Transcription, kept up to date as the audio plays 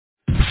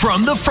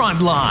From the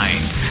front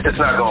lines. It's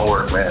not going to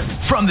work,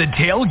 man. From the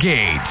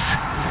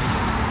tailgates.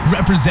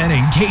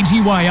 Representing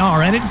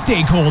KGYR and its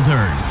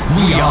stakeholders,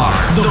 we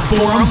are the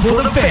Forum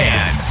for the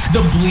Fans,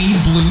 the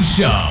Bleed Blue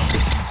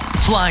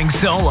Show. Flying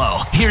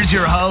solo, here's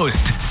your host,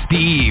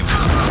 Steve.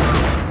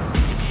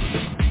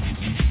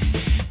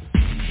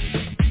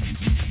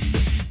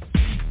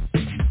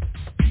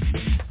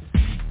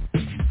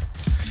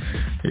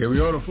 Yeah, we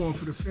are the Forum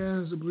for the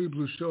Fans, the Bleed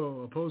Blue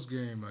Show, a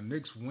post-game, a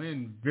Knicks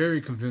win,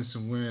 very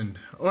convincing win.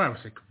 Oh, I would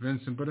say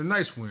convincing, but a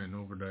nice win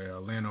over the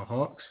Atlanta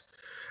Hawks.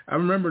 I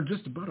remember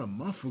just about a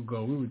month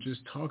ago, we were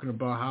just talking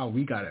about how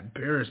we got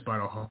embarrassed by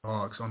the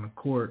Hawks on the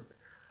court.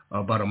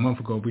 About a month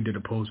ago, we did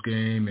a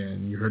post-game,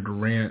 and you heard the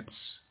rants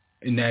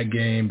in that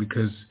game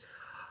because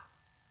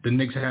the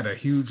Knicks had a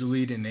huge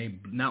lead, and they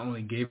not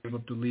only gave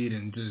up the lead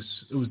and just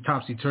it was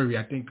topsy-turvy.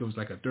 I think it was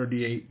like a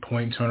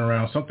 38-point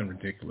turnaround, something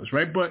ridiculous,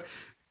 right? But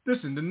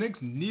listen, the Knicks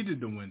needed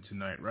to win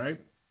tonight, right?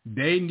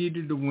 They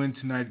needed to win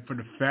tonight for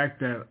the fact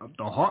that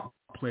the Hawk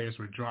players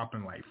were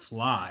dropping like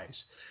flies.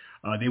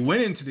 They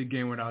went into the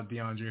game without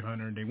DeAndre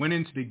Hunter. They went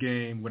into the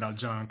game without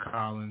John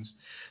Collins.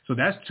 So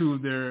that's two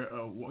of their,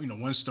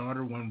 one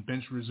starter, one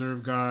bench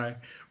reserve guy.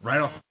 Right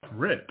off the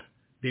rip,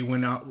 they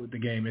went out with the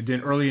game. And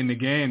then early in the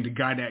game, the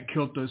guy that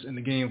killed us in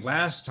the game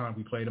last time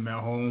we played him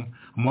at home,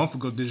 a month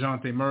ago,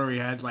 DeJounte Murray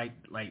had like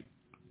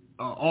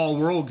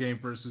all-world game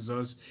versus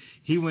us.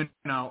 He went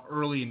out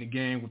early in the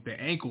game with the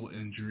ankle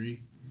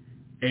injury.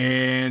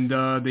 And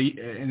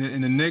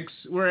the Knicks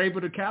were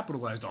able to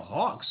capitalize. The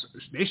Hawks,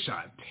 they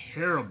shot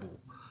terrible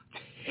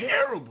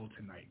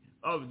tonight.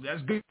 Oh,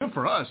 that's good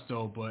for us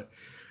though. But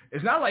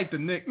it's not like the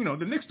Knicks.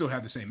 The Knicks still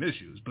have the same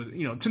issues. But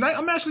tonight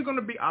I'm actually going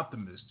to be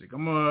optimistic.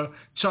 I'm gonna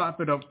chop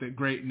it up the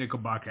great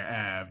Knickerbocker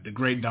Ave, the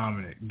great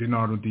Dominic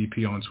Donardo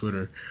DP on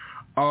Twitter.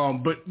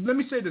 But let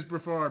me say this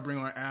before I bring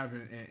on Av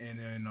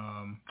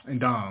and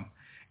Dom.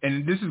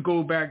 And this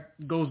goes back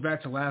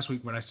to last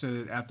week when I said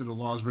it after the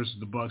loss versus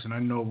the Bucks, and I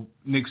know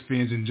Knicks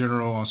fans in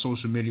general on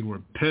social media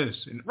were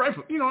pissed, and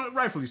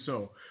rightfully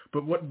so.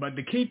 But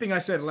the key thing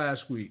I said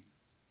last week,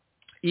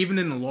 even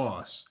in the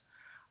loss,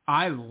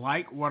 I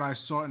like what I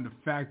saw in the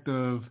fact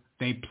of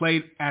they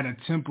played at a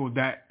tempo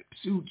that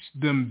suits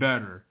them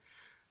better.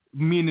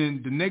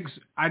 Meaning the Knicks,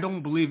 I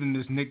don't believe in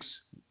this Knicks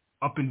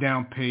up and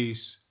down pace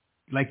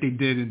like they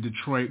did in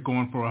Detroit,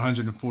 going for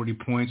 140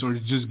 points, or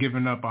just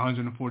giving up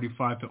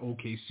 145 to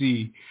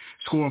OKC,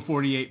 scoring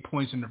 48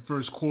 points in the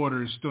first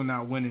quarter, and still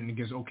not winning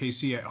against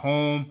OKC at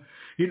home.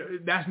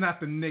 That's not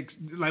the Knicks.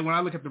 Like when I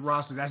look at the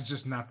roster, that's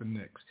just not the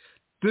Knicks.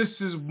 This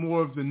is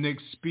more of the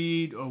Knicks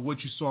speed of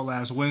what you saw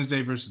last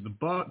Wednesday versus the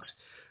Bucks.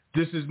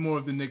 This is more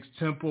of the Knicks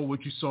tempo,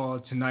 what you saw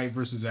tonight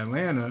versus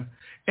Atlanta.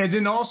 And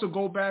then also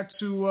go back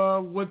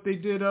to what they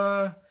did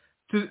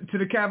to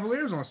the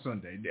Cavaliers on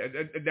Sunday.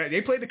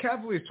 They played the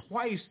Cavaliers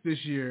twice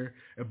this year,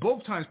 and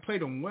both times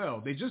played them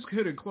well. They just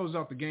couldn't close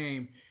out the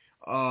game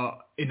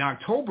in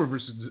October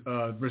versus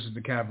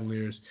the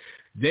Cavaliers.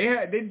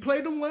 They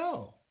played them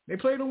well. They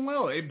played them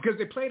well because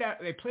they played at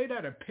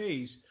a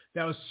pace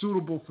that was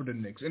suitable for the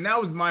Knicks, and that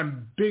was my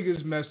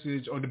biggest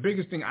message, or the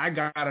biggest thing I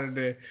got out of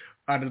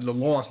the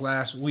loss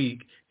last week.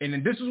 And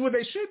then this is what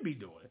they should be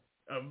doing,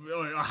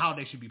 or how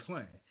they should be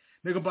playing.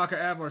 Knickerbocker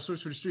Av, our Search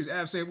for the Streets.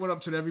 Av, say what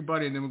up to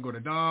everybody, and then we'll go to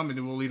Dom, and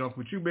then we'll lead off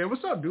with you, man.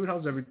 What's up, dude?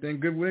 How's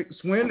everything? Good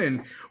win,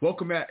 and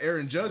welcome at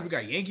Aaron Judge. We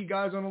got Yankee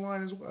guys on the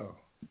line as well.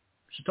 We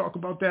should talk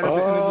about that at the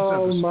end of this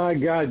episode. Oh, my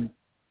God.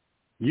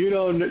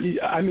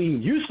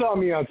 You saw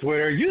me on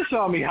Twitter. You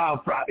saw me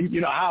how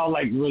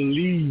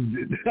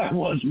relieved I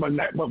was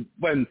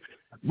when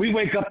we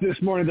wake up this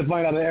morning to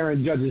find out that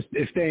Aaron Judge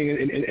is staying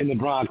in the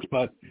Bronx.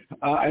 But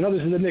I know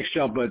this is the Knicks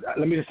show, but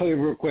let me just tell you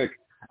real quick.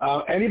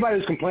 Anybody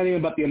who's complaining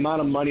about the amount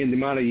of money and the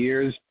amount of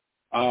years,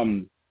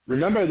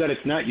 remember that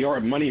it's not your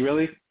money,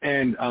 really.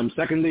 And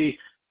secondly,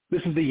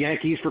 this is the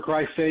Yankees, for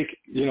Christ's sake.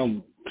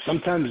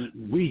 Sometimes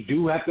we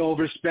do have to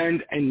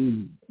overspend,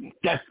 and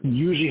that's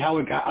usually how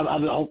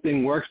the whole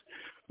thing works.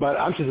 But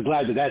I'm just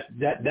glad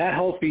that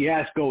whole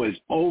fiasco is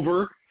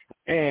over,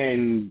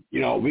 and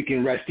we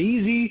can rest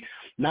easy.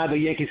 Now the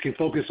Yankees can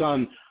focus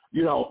on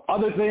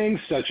other things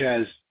such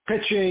as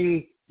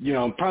pitching.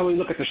 Probably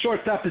look at the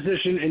shortstop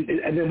position,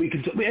 and then we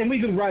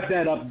can wrap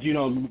that up,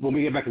 when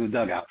we get back to the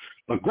dugout.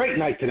 But great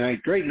night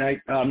tonight, great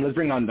night. Let's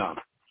bring on Dom.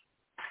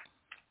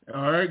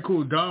 All right,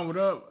 cool. Dom, what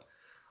up?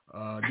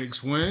 Knicks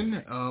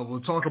win.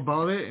 We'll talk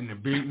about it, and a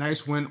big, nice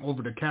win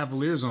over the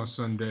Cavaliers on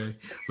Sunday.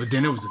 But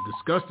then it was a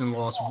disgusting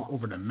loss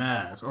over the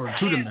Mavs, or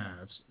to the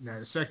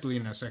Mavs, secondly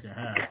in that second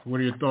half.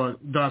 What are your thoughts?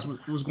 Don,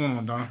 what's going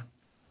on, Don?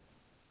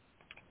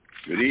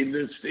 Good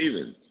evening,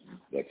 Steven.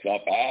 What's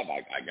up, Ab?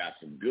 I got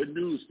some good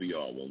news for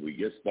y'all when we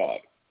get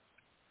started.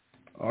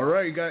 All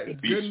right, you got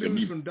good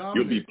news from Dominic.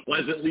 You'll be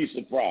pleasantly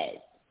surprised.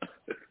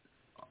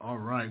 All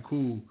right,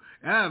 cool.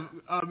 Ab,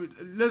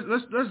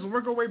 let's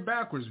work our way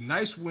backwards.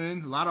 Nice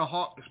win. A lot of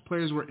Hawks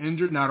players were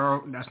injured.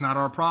 That's not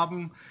our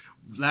problem.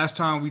 Last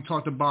time we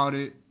talked about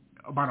it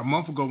about a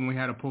month ago when we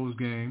had a post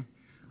game.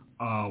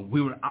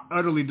 we were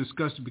utterly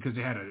disgusted because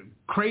they had a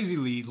crazy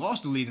lead,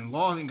 lost the lead, and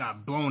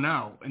got blown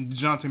out, and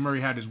DeJounte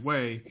Murray had his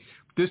way.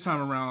 This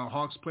time around,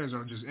 Hawks players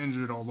are just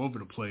injured all over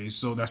the place,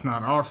 so that's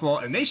not our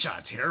fault. And they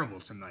shot terrible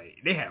tonight.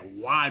 They had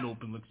wide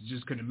open looks,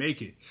 just couldn't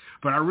make it.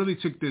 But I really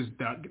took the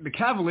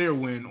Cavalier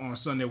win on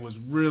Sunday was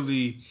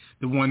really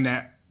the one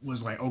that was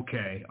like,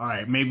 okay, all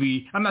right,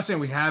 maybe I'm not saying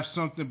we have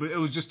something, but it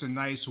was just a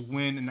nice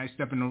win, a nice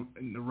step in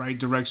the right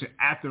direction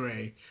after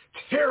a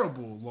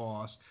terrible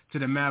loss to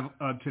the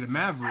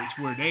Mavericks,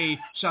 where they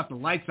shot the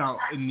lights out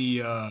in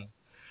the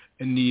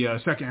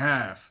second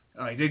half.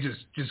 Like they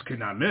just could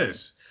not miss.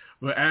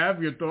 But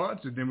Av, your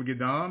thoughts, and then we get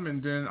Dom,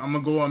 and then I'm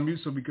gonna go on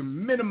mute so we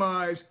can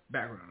minimize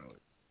background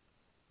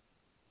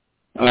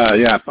noise.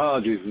 Yeah,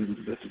 apologies.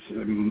 This is,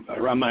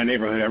 around my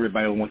neighborhood,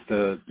 everybody wants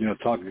to,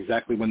 talk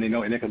exactly when they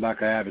know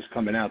Knickerbocker Ave is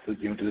coming out to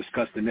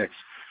discuss the Knicks.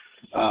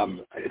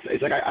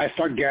 It's like I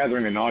start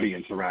gathering an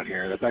audience around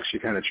here. That's actually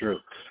kind of true.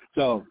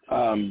 So,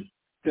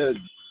 the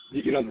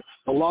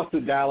loss to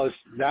Dallas,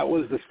 that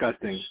was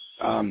disgusting,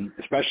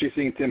 especially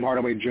seeing Tim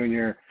Hardaway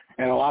Jr.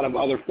 and a lot of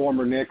other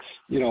former Knicks,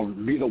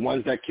 be the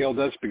ones that killed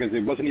us because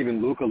it wasn't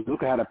even Luka.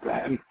 Luka had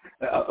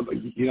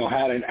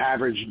had an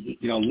average,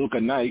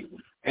 Luka night,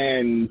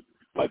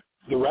 but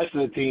the rest of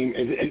the team,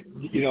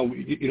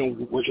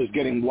 were just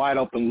getting wide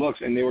open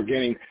looks, and they were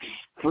getting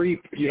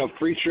free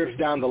trips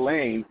down the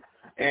lane,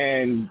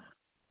 and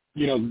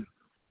you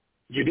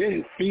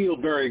didn't feel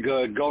very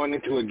good going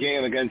into a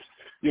game against,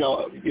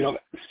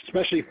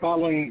 especially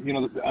following,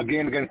 a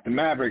game against the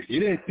Mavericks. You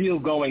didn't feel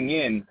going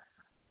in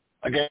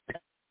against,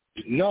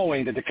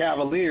 knowing that the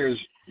Cavaliers,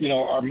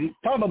 are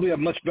probably a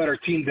much better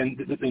team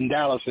than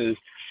Dallas is,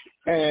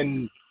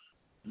 and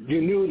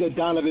you knew that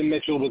Donovan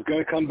Mitchell was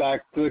going to come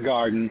back to the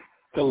Garden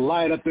to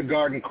light up the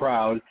Garden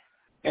crowd,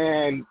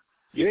 and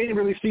you didn't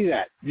really see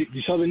that. You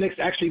saw the Knicks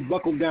actually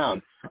buckle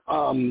down,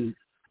 and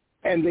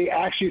they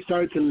actually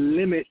started to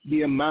limit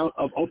the amount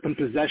of open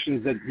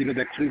possessions that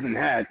that Cleveland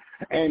had,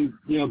 and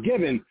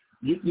given.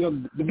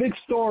 The big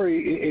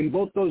story in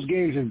both those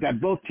games is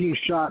that both teams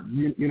shot,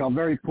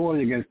 very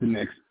poorly against the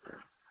Knicks.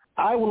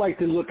 I would like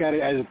to look at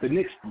it as if the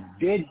Knicks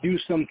did do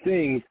some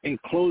things in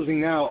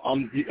closing out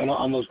on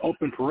those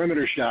open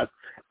perimeter shots,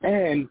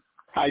 and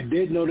I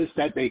did notice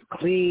that they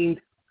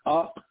cleaned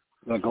up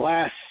the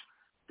glass.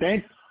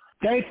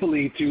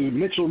 Thankfully, to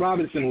Mitchell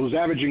Robinson, who's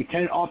averaging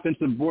 10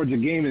 offensive boards a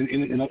game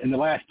in the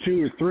last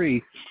 2 or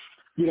 3.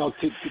 To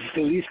at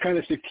least kind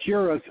of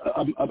secure us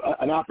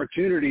an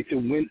opportunity to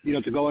win,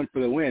 to go in for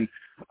the win.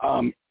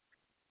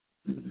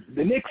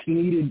 The Knicks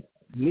needed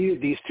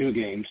these 2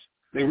 games.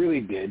 They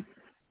really did.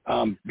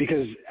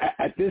 Because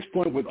at this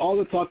point, with all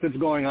the talk that's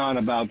going on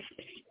about,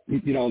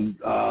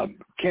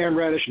 Cam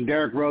Reddish and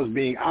Derrick Rose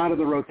being out of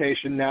the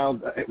rotation now,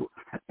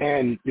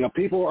 and,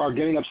 people are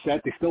getting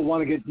upset. They still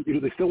want to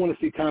they still want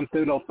to see Tom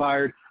Thibodeau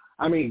fired.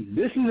 I mean,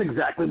 this is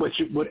exactly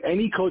what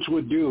any coach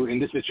would do in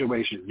this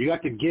situation. You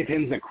have to give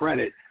him the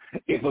credit.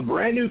 If a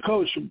brand new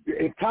coach,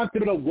 if Tom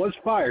Thibodeau was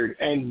fired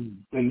and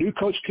the new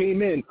coach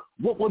came in,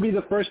 what would be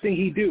the first thing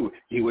he'd do?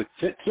 He would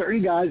sit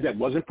certain guys that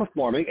wasn't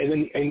performing, and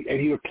then and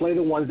he would play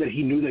the ones that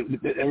he knew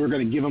that were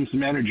going to give him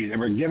some energy, that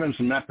were going to give him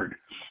some effort.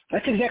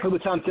 That's exactly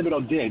what Tom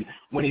Thibodeau did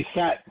when he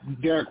sat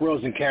Derrick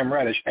Rose and Cam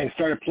Reddish and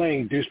started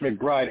playing Deuce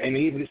McBride, and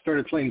he even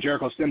started playing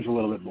Jericho Sims a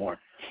little bit more.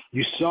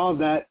 You saw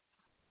that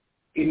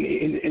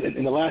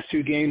in the last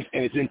 2 games,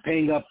 and it's been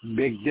paying up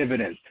big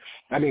dividends.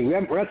 I mean,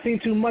 we're not seeing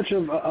too much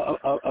of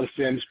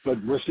Sims, but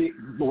we're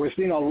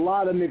seeing a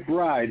lot of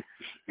McBride,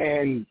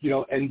 and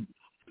and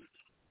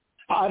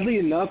oddly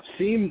enough,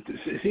 seeing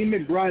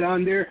McBride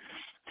on there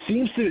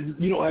seems to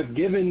have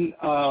given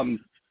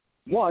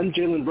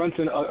Jalen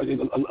Brunson a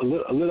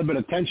little bit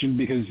of attention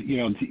because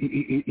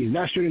he's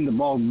not shooting the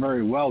ball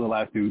very well the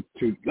last 3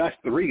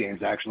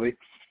 games actually,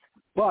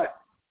 but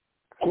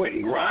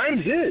Quentin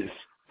Grimes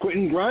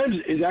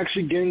is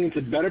actually getting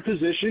into better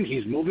position.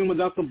 He's moving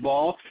without the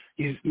ball.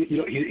 He's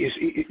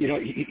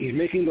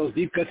making those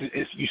deep cuts.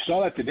 You saw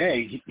that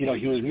today.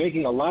 He was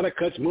making a lot of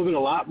cuts, moving a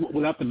lot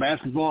without the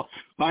basketball,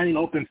 finding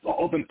open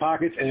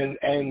pockets, and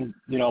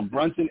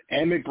Brunson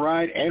and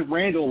McBride and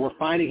Randall were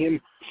finding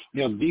him,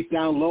 deep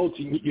down low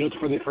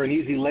for an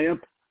easy layup.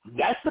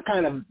 That's the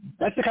kind of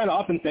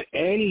offense that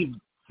any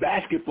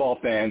basketball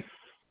fan,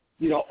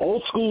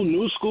 old school,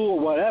 new school,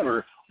 or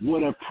whatever,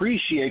 would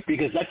appreciate,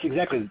 because that's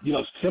exactly,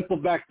 simple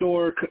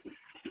backdoor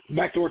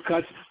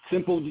cuts,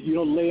 simple,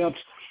 layups,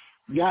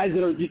 guys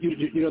that are,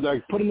 that are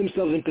putting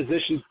themselves in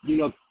position,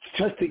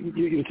 just to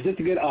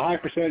get a high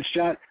percentage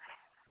shot.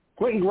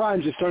 Quentin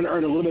Grimes is starting to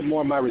earn a little bit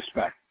more of my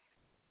respect.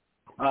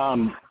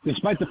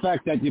 Despite the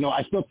fact that,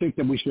 I still think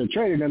that we should have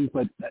traded him,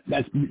 but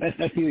that's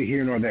neither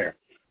here nor there.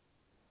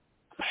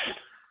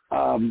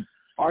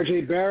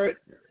 RJ Barrett,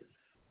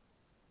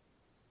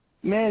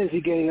 man, is he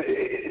getting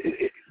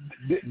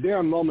there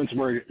are moments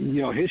where,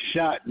 his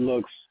shot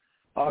looks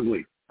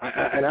ugly.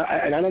 And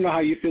I don't know how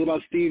you feel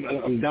about Steve.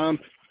 I'm Dom,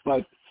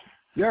 but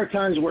there are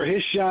times where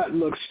his shot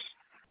looks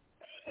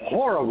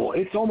horrible.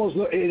 It's almost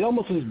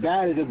as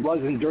bad as it was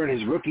during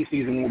his rookie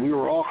season when we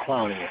were all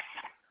clowning it.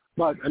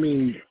 But, I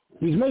mean,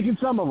 He's making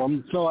some of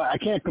them, so I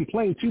can't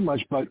complain too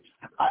much. But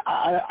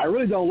I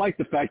really don't like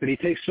the fact that he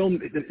takes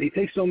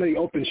so many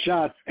open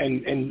shots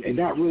and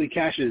not really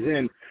cashes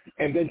in,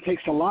 and then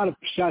takes a lot of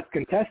shots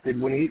contested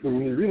when he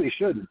really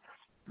shouldn't.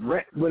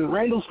 When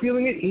Randall's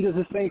feeling it, he does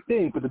the same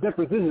thing. But the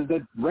difference is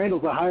that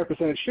Randall's a higher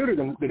percentage shooter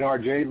than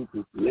RJ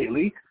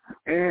lately,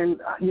 and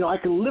I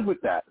can live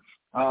with that.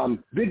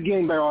 Big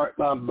game by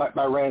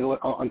Randall.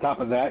 On top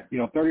of that,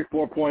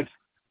 34 points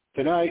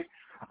tonight.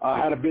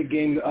 Had a big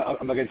game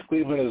against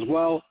Cleveland as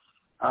well.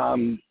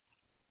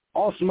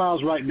 All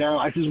smiles right now.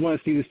 I just want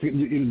to see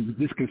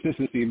this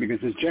consistency because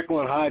it's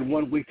Jekyll and Hyde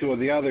one week to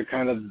the other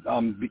kind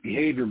of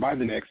behavior by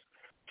the Knicks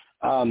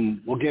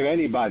will give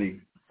anybody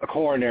a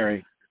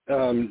coronary,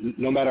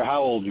 no matter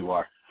how old you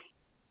are.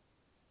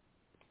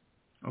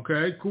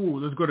 Okay,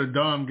 cool. Let's go to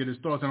Dom, get his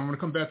thoughts. And I'm going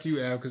to come back to you,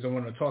 Ab, because I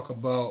want to talk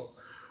about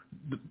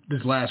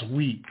this last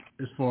week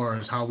as far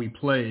as how we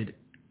played.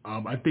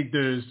 I think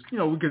there's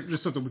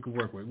something we can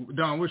work with.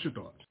 Don, what's your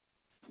thoughts?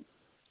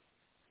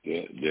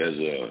 There's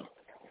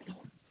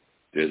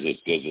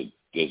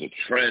a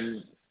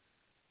trend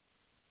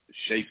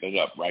shaping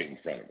up right in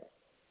front of us.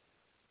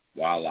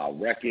 While our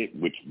record,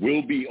 which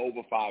will be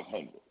over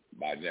 500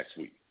 by next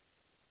week,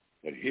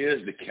 but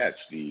here's the catch,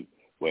 Steve.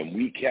 When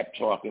we kept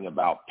talking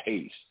about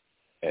pace,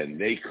 and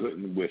they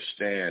couldn't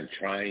withstand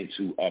trying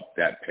to up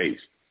that pace.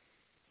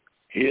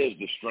 Here's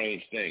the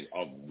strange thing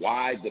of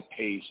why the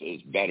pace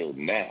is better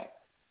now.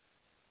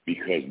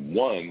 Because,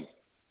 one,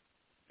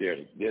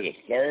 they're the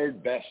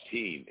third best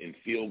team in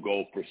field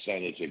goal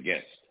percentage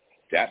against.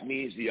 That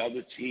means the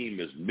other team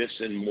is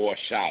missing more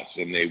shots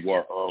than they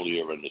were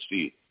earlier in the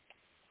season.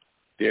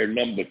 They're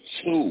number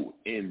 2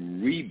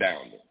 in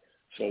rebounding.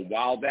 So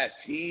while that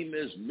team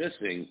is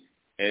missing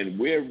and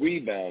we're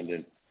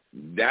rebounding,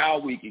 now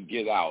we can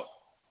get out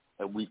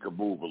and we can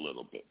move a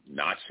little bit.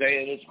 Not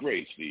saying it's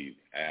great, Steve.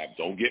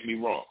 Don't get me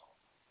wrong.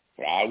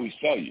 But I always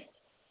tell you,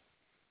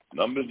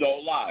 numbers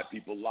don't lie.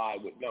 People lie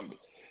with numbers.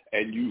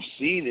 And you've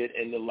seen it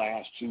in the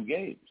last 2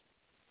 games.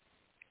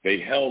 They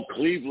held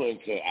Cleveland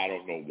to, I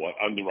don't know what,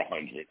 under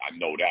 100. I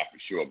know that for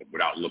sure, but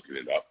without looking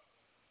it up.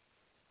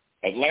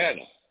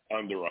 Atlanta,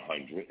 under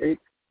 100.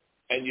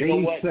 And you know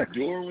what?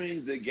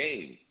 During the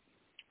game,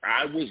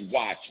 I was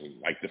watching,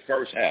 like the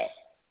first half,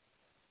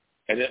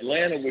 and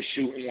Atlanta was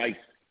shooting like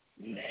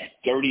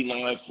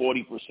 39,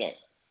 40%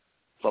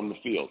 from the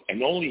field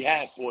and only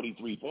had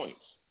 43 points.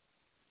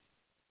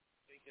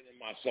 Thinking to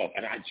myself,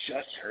 and I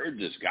just heard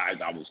this, guys.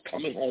 I was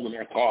coming home in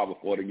my car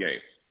before the game.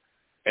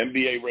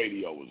 NBA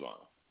radio was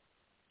on.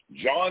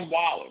 John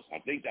Wallace, I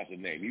think that's his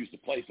name. He used to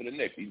play for the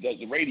Knicks. He does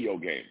the radio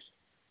games.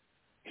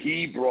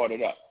 He brought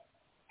it up,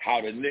 how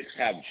the Knicks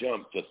have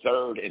jumped to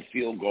 3rd in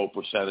field goal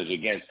percentage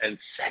against and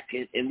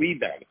 2nd in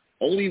rebounding.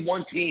 Only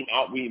one team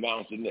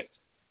out-rebounds the Knicks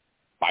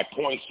by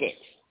 0.6.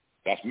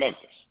 That's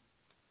Memphis.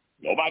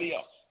 Nobody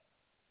else.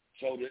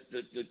 So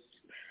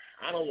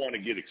I don't want to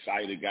get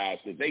excited, guys,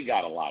 because they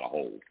got a lot of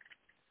holes.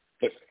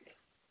 But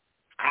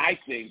I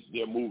think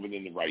they're moving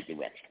in the right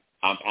direction.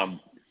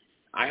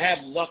 I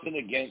have nothing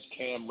against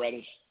Cam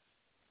Reddish.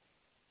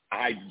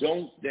 I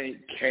don't think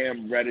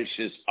Cam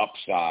Reddish's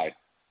upside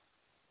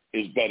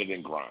is better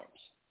than Grimes.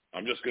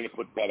 I'm just going to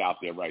put that out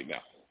there right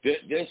now.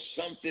 There's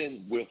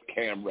something with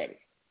Cam Reddish.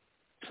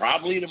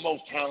 Probably the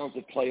most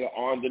talented player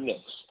on the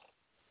Knicks.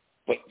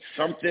 But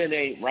something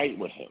ain't right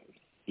with him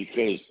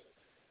because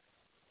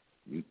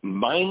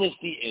minus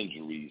the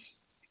injuries,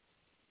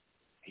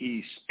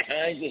 he's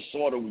kind of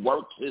sort of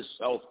worked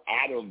himself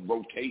out of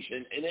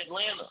rotation in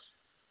Atlanta.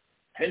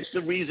 Hence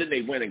the reason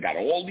they went and got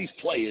all these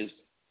players,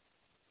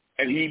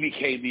 and he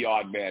became the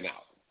odd man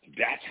out.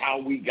 That's how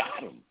we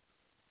got him.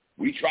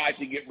 We tried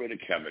to get rid of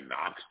Kevin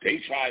Knox. They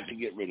tried to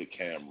get rid of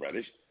Cam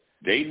Reddish.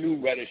 They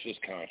knew Reddish's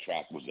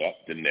contract was up,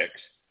 the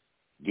Knicks,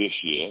 this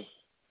year.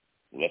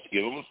 Let's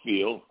give him a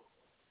feel.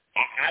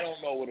 I don't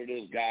know what it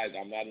is, guys.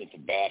 I'm not into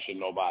bashing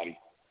nobody,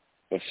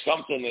 but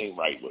something ain't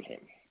right with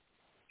him.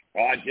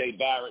 R.J.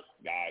 Barrett,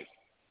 guys,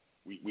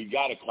 we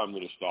got to come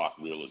to the stark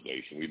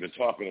realization. We've been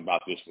talking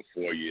about this for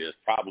 4 years,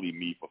 probably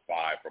me for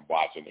 5 from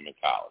watching him in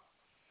college.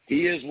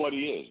 He is what he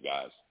is,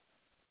 guys.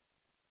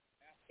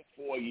 After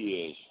 4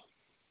 years,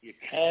 you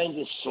kind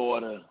of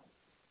sort of,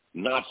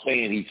 not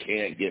saying he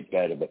can't get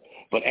better,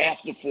 but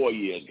after 4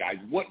 years, guys,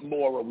 what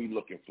more are we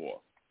looking for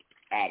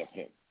out of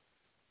him?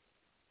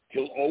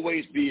 He'll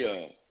always be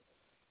a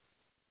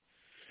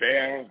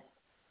fair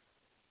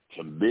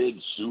to mid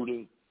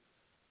shooter,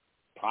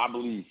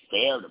 probably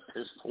fair to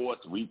piss poor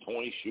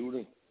 3-point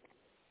shooter.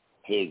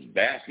 His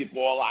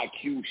basketball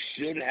IQ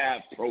should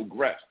have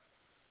progressed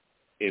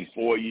in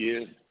 4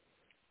 years.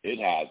 It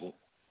hasn't.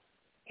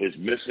 His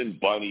missing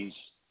bunnies,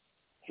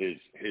 his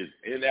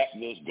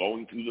ineptness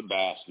going to the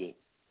basket,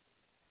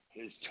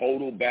 his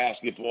total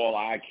basketball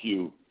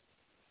IQ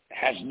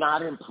has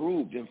not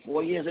improved in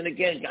 4 years. And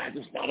again, guys,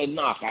 it's not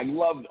enough. I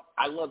love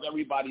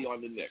everybody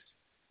on the Knicks.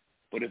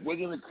 But if we're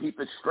going to keep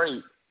it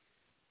straight,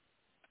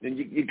 then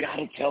you got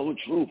to tell the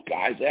truth,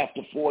 guys.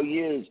 After 4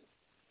 years,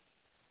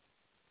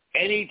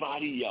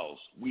 anybody else,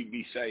 we'd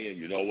be saying,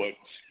 you know what,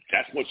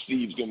 that's what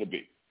Steve's going to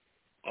be.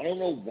 I don't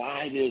know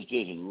why there's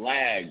this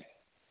lag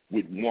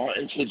with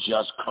wanting to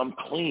just come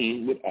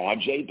clean with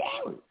R.J.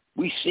 Barrett.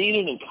 We seen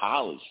it in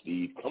college,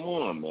 Steve. Come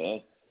on,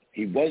 man.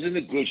 He wasn't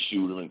a good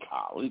shooter in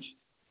college.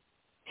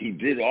 He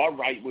did all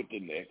right with the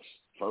Knicks.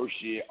 First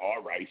year,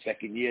 all right.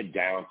 Second year,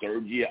 down.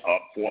 Third year,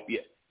 up. Fourth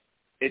year.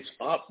 It's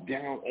up,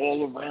 down,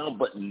 all around,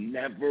 but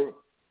never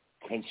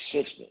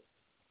consistent.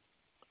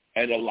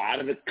 And a lot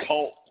of the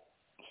cult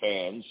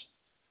fans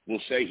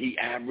will say he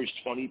averaged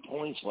 20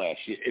 points last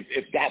year.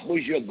 If that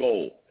was your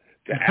goal,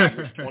 to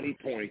average 20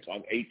 points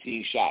on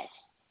 18 shots,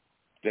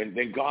 then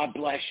God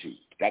bless you.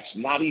 That's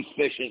not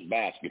efficient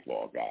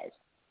basketball, guys.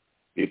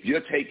 If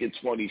you're taking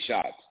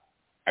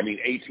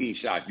 18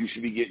 shots, you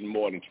should be getting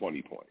more than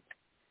 20 points.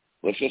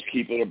 Let's just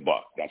keep it a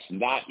buck. That's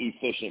not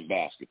efficient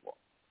basketball.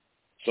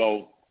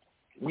 So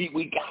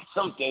we got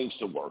some things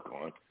to work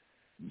on,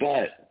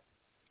 but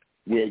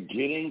we're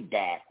getting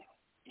back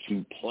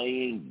to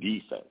playing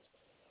defense.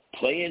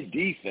 Playing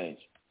defense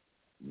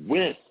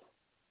with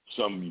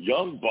some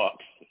young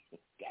bucks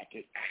that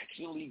can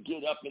actually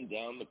get up and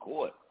down the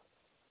court.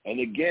 And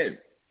again,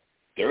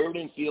 third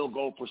in field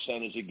goal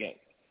percentage again.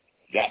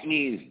 That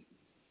means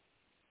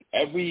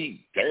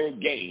every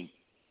third game,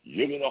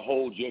 you're going to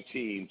hold your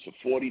team to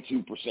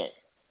 42%.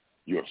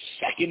 You're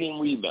second in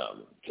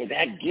rebounding. So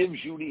that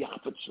gives you the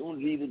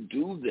opportunity to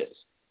do this.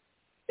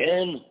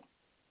 And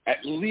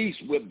at least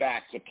we're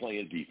back to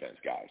playing defense,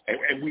 guys.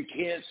 And we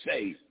can't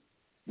say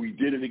we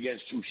did it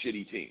against two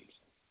shitty teams.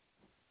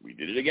 We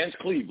did it against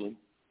Cleveland,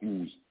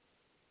 who's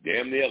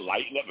damn near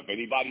lighting up. If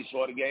anybody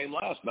saw the game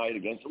last night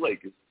against the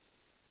Lakers,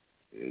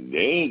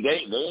 they ain't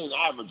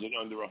averaging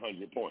under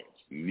 100 points.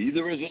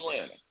 Neither is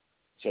Atlanta.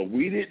 So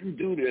we didn't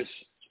do this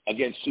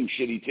against two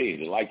shitty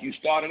teams. And like you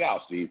started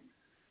out, Steve,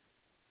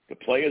 the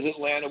players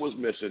Atlanta was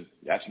missing,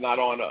 that's not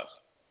on us.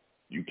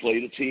 You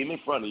play the team in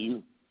front of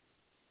you,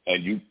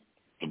 and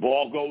the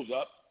ball goes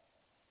up,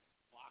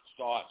 clock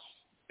starts,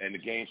 and the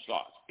game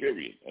starts,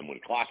 period. And when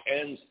the clock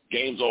ends,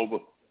 game's over.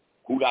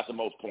 Who got the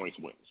most points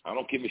wins. I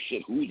don't give a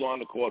shit who's on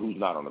the court, who's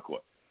not on the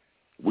court.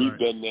 We've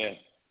been there.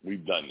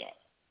 We've done that.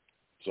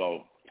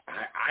 So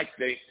I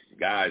think,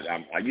 guys,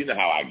 you know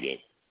how I get.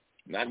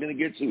 I'm not going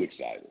to get too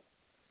excited.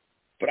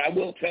 But I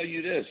will tell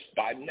you this.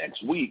 By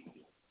next week,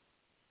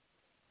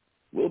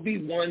 we'll be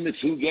 1 to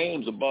 2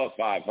 games above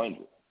 500.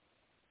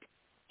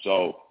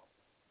 So,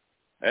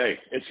 hey,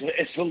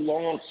 it's a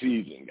long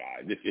season,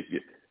 guys.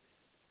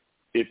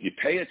 If you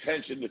pay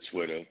attention to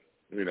Twitter,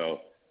 you know,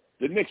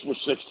 the Knicks were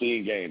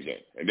 16 games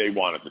in, and they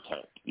wanted to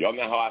tank. Y'all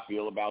know how I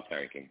feel about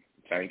tanking.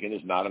 Tanking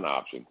is not an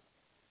option.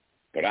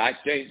 But I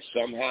think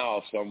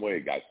somehow, some way,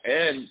 guys,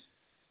 and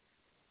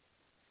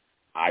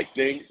I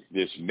think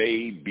this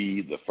may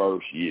be the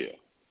first year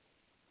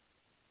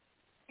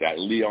that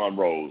Leon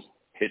Rose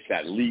hits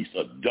at least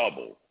a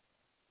double,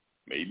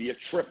 maybe a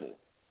triple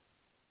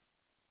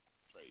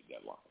trade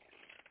deadline.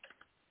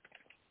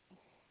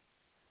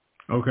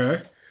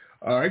 Okay.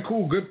 All right,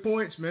 cool. Good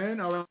points,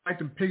 man. I would like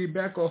to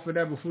piggyback off of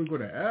that before we go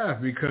to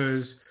Av,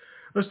 because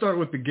let's start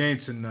with the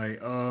game tonight.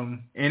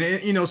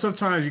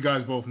 Sometimes you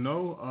guys both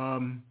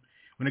know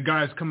when a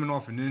guy's coming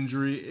off an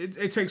injury,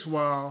 it takes a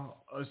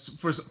while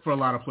for a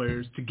lot of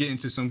players to get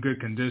into some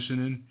good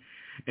conditioning,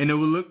 and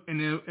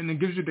it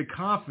gives you the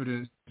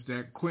confidence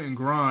that Quentin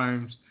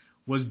Grimes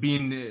was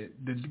being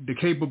the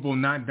capable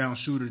knockdown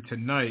shooter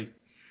tonight,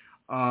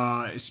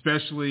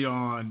 especially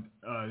on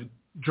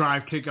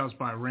drive kickouts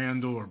by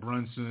Randall or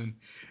Brunson,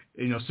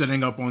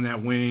 setting up on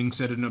that wing,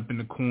 setting up in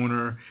the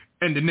corner.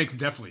 And the Knicks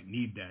definitely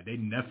need that.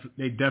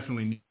 They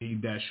definitely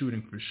need that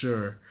shooting for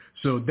sure.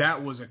 So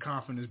that was a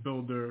confidence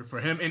builder for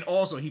him. And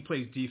also he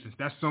plays defense.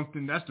 That's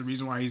the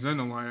reason why he's in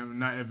the lineup,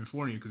 not Evan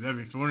Fournier, because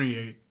Evan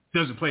Fournier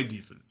doesn't play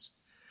defense.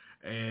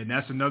 And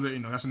that's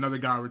another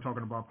guy we're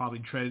talking about, probably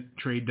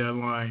trade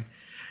deadline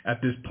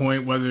at this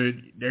point, whether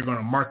they're going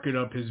to market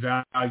up his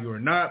value or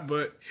not.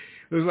 But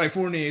it was like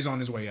Fournier's on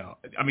his way out.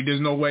 I mean,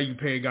 there's no way you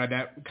pay a guy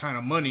that kind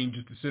of money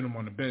just to sit him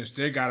on the bench.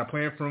 They got a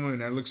plan for him,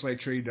 and that looks like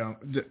trade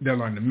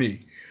deadline to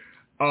me.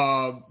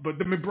 But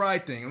the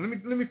McBride thing,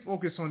 let me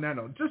focus on that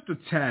note just a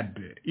tad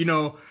bit.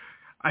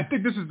 I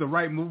think this is the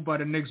right move by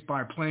the Knicks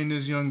by playing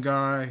this young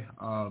guy.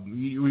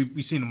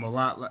 We've seen him a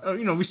lot.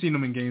 We've seen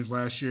him in games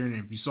last year,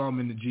 and if you saw him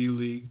in the G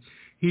League,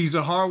 he's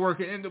a hard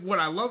worker. And what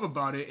I love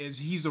about it is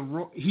he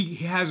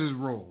has his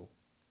role.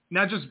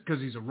 Not just because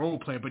he's a role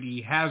player, but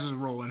he has his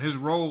role. And his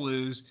role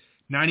is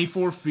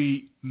 94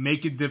 feet,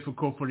 make it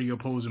difficult for the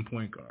opposing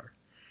point guard.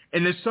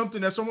 And it's something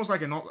that's almost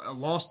like a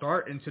lost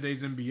art in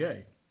today's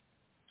NBA.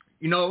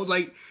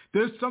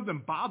 There's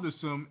something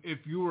bothersome if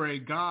you were a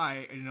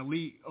guy, an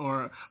elite,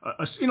 or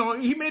he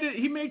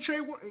made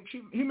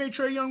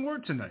Trae Young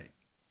work tonight.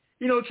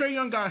 Trae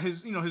Young got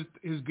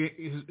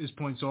his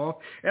points off,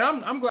 and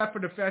I'm glad for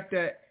the fact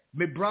that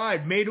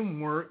McBride made him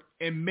work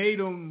and made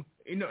him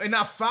and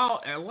not foul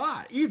a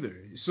lot either.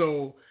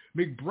 So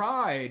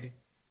McBride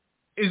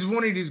is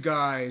one of these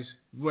guys.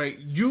 Wait,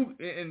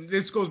 and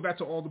this goes back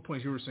to all the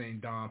points you were saying,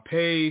 Don.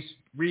 Pace,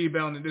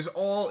 rebounding, it's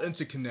all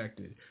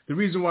interconnected. The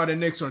reason why the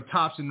Knicks are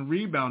tops in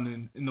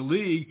rebounding in the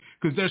league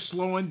because they're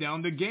slowing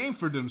down the game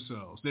for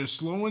themselves. They're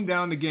slowing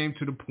down the game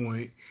to the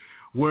point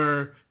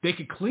where they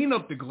can clean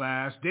up the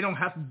glass. They don't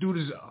have to do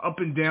this up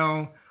and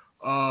down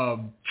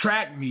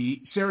track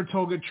meet,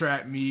 Saratoga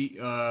track meet,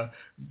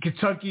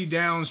 Kentucky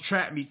Downs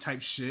track meet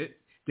type shit.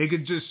 They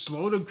could just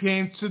slow the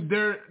game to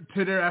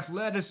their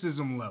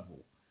athleticism level.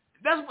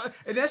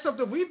 That's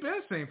something we've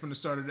been saying from the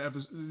start of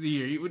the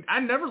year.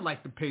 I never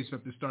liked the pace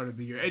at the start of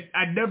the year.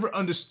 I never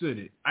understood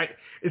it.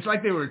 It's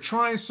like they were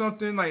trying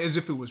something, like as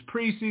if it was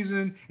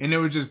preseason, and they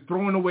were just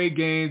throwing away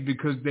games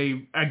because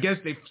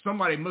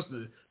somebody must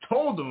have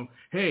told them,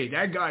 hey,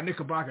 that guy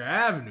Knickerbocker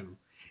Avenue,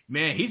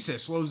 man, he said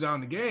slows down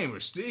the game,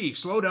 or Steve,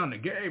 slow down the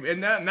game. And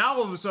now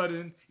all of a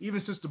sudden,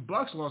 even since the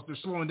Bucks lost, they're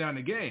slowing down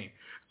the game.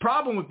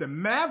 Problem with the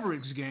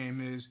Mavericks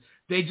game is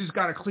they just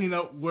got to clean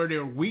up where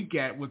they're weak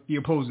at with the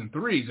opposing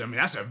threes. I mean,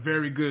 that's a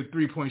very good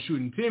three-point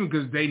shooting team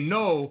because they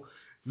know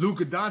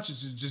Luka Doncic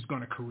is just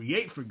going to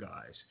create for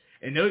guys.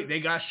 And they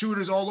got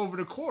shooters all over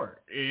the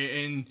court.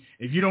 And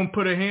if you don't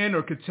put a hand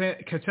or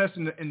contest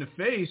in the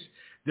face,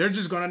 they're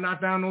just going to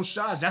knock down those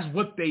shots. That's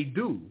what they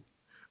do.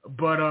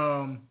 But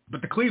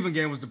the Cleveland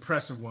game was the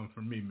depressive one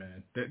for me,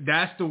 man.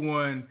 That's the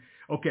one.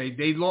 Okay,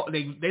 they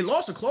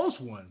lost a close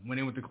one when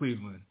they went to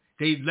Cleveland.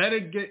 They let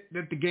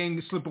the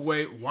game slip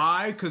away.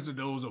 Why? Because of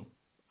those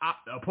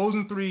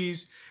opposing threes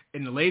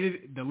in the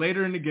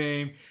later in the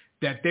game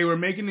that they were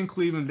making in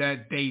Cleveland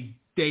that they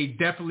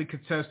definitely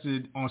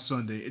contested on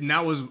Sunday, and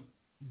that was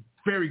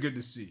very good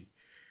to see.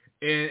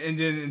 And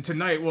then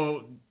tonight,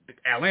 well,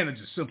 Atlanta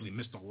just simply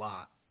missed a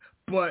lot.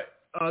 But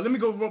let me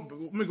go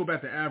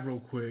back to Av real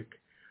quick.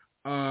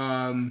 You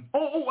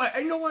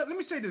know what? Let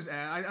me say this,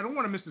 Ad. I don't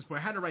want to miss this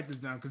point. I had to write this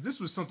down because this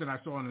was something I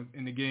saw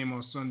in the game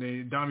on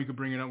Sunday. Dom, you could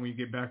bring it up when you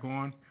get back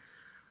on.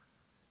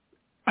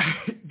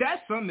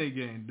 That Sunday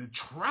game, the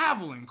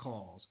traveling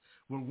calls,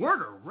 where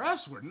the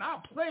refs were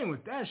not playing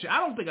with that shit. I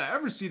don't think I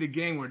ever see the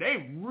game where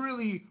they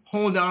really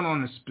hold down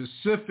on a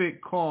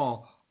specific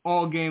call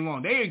all game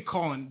long. They ain't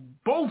calling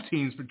both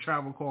teams for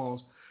travel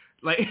calls.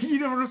 Like, you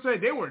know what I'm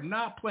saying? They were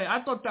not playing.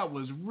 I thought that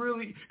was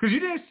really – because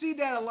you didn't see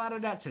a lot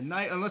of that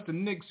tonight unless the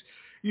Knicks,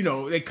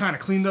 they kind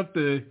of cleaned up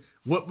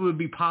what would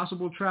be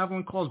possible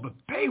traveling calls. But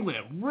they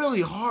went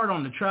really hard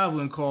on the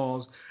traveling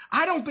calls.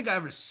 I don't think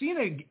I've ever seen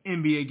an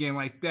NBA game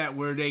like that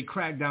where they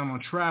cracked down on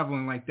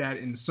traveling like that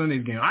in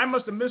Sunday's game. I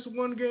must have missed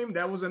one game.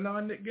 That was a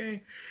non-Knick game.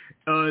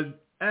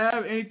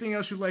 Ab, anything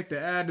else you'd like to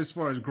add as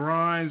far as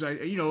Grimes?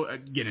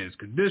 Getting his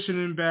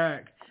conditioning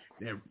back.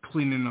 They're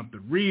cleaning up the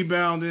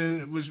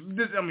rebounding.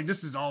 This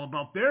is all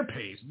about their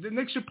pace. The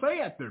Knicks should play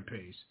at their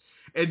pace.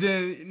 And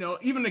then,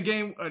 even a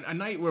game, a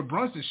night where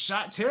Brunson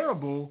shot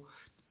terrible,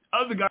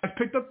 other guys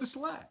picked up the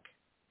slack.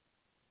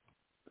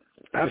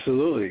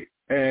 Absolutely.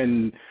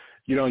 And,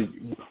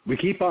 we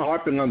keep on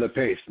harping on the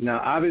pace.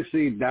 Now,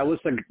 obviously, that was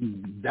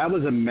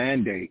a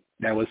mandate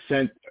that was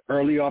sent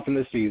early off in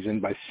the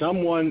season by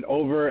someone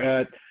over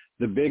at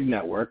the big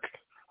network.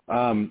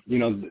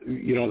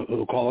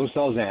 Who call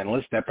themselves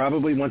analysts that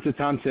probably went to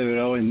Tom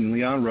Thibodeau and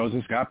Leon Rose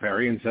and Scott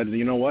Perry and said,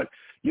 you know what,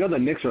 the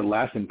Knicks are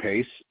last in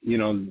pace,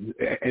 and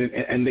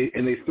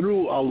they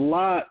threw a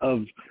lot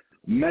of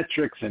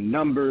metrics and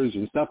numbers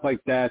and stuff like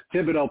that.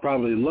 Thibodeau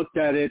probably looked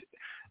at it,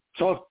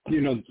 passed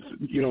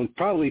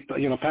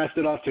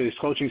it off to his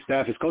coaching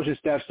staff. His coaching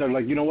staff said,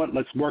 like, you know what,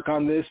 let's work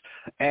on this,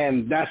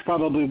 and that's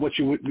probably what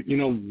you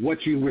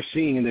were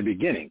seeing in the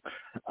beginning.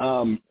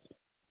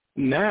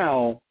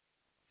 Now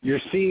you're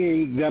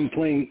seeing them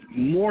playing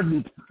more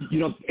than,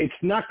 it's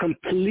not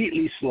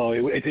completely slow.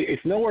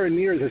 It's nowhere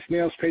near as a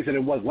snail's pace that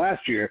it was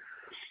last year.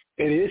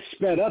 It is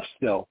sped up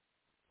still,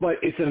 but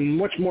it's a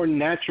much more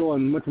natural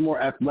and much more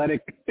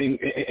athletic and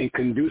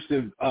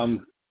conducive,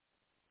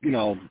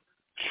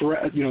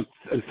 thread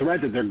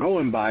that they're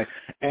going by,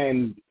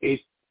 and it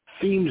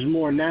seems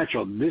more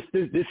natural. This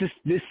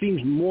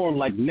seems more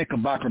like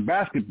Knickerbocker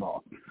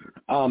basketball,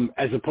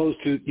 as opposed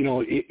to,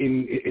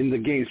 in the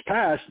games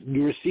past,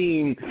 you were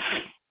seeing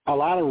a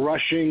lot of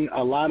rushing,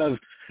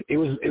 it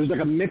was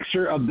like a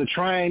mixture of the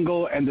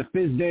triangle and the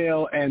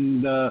Fizdale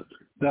and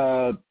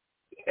the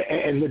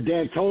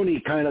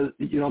D'Antoni kind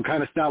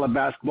of style of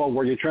basketball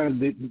where you're trying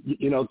to,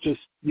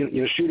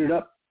 shoot it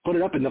up, put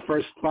it up in the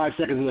first 5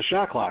 seconds of the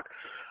shot clock.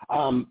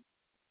 I've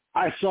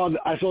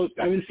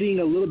been seeing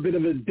a little bit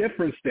of a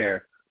difference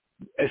there,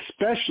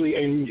 especially,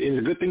 and it's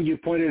a good thing you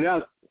pointed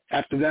out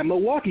after that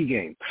Milwaukee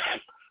game,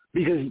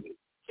 because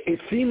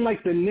it seemed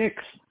like the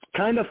Knicks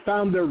kind of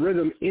found their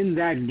rhythm in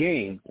that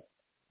game,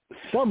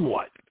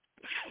 somewhat.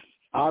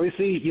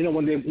 Obviously,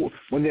 when they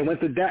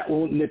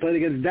played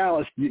against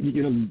Dallas, they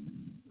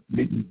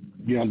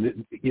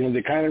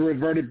kind of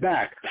reverted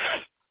back.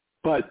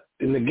 But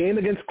in the game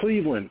against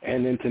Cleveland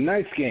and in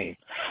tonight's game,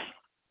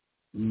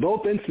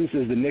 both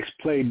instances the Knicks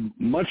played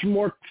much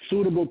more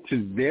suitable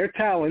to their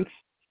talents,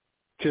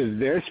 to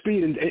their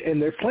speed,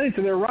 and they're playing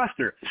to their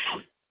roster.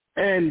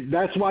 And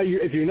that's why,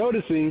 if you're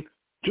noticing,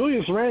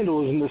 Julius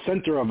Randle is in the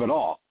center of it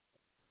all.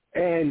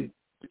 And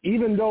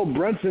even though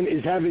Brunson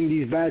is having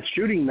these bad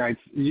shooting nights,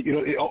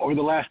 over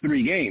the last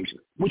 3 games,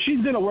 which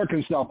he's going to work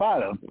himself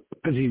out of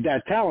because he's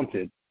that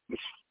talented.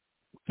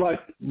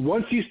 But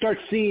once you start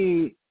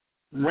seeing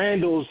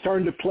Randle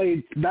starting to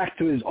play back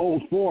to his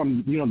old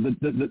form,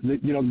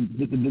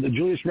 the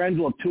Julius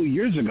Randle of 2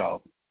 years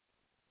ago,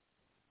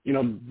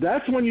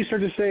 that's when you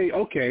start to say,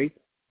 okay,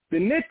 the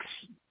Knicks,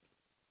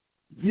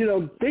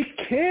 they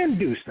can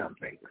do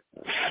something.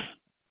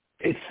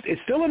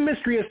 It's still a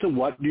mystery as to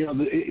what,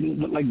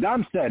 like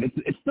Dom said,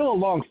 it's still a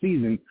long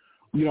season.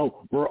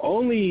 We're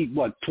only,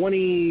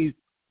 20,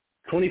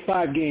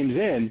 25 games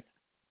in,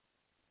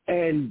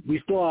 and we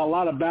still have a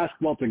lot of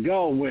basketball to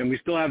go, and we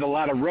still have a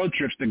lot of road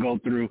trips to go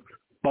through.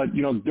 But,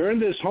 during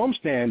this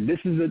homestand,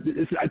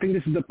 I think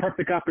this is the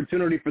perfect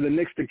opportunity for the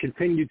Knicks to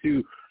continue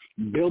to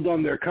build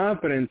on their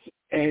confidence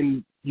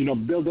and,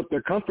 build up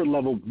their comfort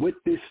level with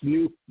this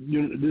new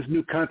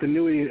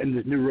continuity and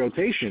this new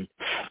rotation.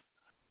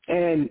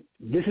 And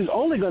this is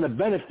only going to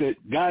benefit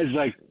guys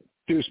like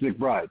Deuce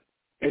McBride.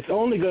 It's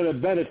only going to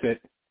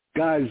benefit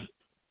guys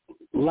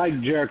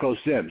like Jericho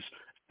Sims.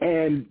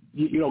 And,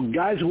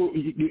 guys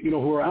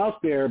who are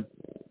out there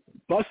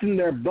busting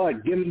their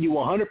butt, giving you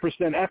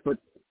 100% effort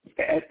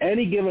at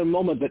any given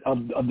moment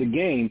of the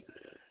game.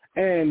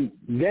 And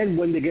then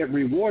when they get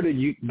rewarded,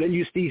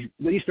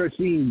 you start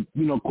seeing,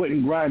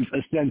 Quentin Grimes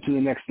ascend to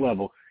the next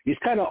level. He's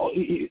kind of,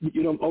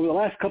 over the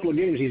last couple of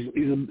games,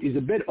 he's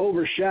a bit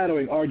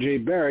overshadowing R.J.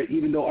 Barrett,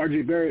 even though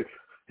R.J. Barrett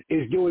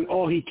is doing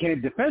all he can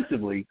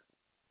defensively,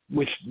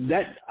 which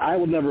that I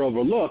will never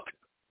overlook.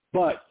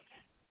 But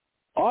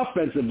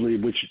offensively,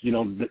 which,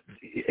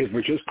 if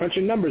we're just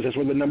crunching numbers, that's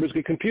where the numbers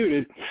get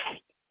computed,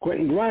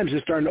 Quentin Grimes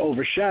is starting to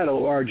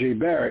overshadow R.J.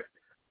 Barrett,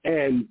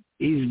 and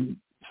he's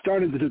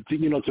starting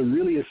to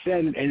really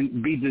ascend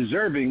and be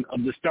deserving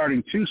of the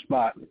starting 2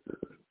 spot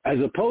as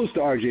opposed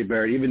to R.J.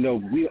 Barrett, even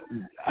though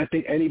I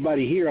think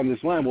anybody here on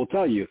this line will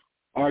tell you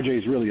R.J.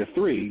 is really a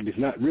 3. He's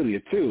not really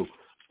a 2.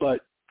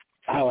 But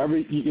however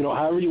you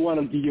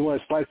want to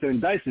slice it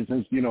and dice it,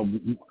 since,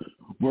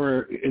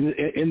 we're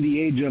in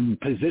the age of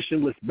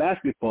positionless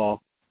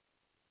basketball,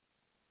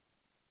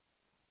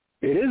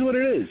 it is what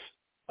it is.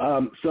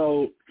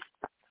 So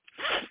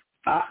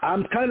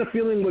I'm kind of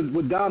feeling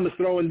what Dom was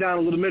throwing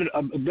down a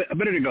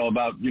minute ago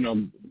about,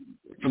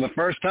 for the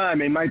first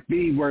time, it might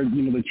be where,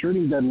 the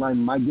trading deadline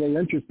might get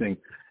interesting,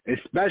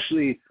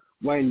 especially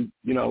when,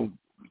 you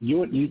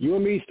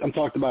and me, I'm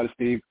talking about it,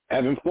 Steve,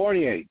 Evan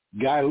Fournier,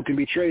 guy who can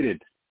be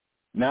traded.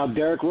 Now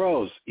Derrick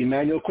Rose,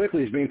 Emmanuel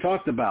Quickley is being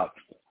talked about.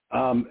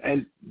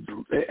 And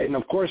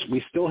of course,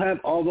 we still have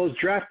all those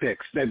draft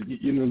picks that,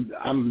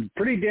 I'm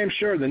pretty damn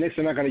sure the Knicks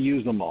are not going to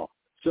use them all.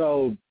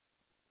 So,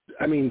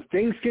 I mean,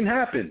 things can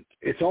happen.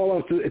 It's all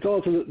up to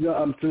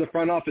the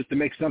front office to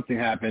make something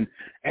happen,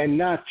 and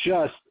not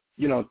just,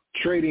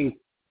 trading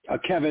a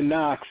Kevin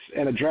Knox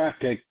and a draft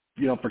pick,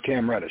 for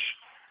Cam Reddish.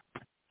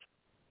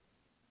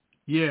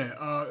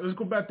 Yeah, let's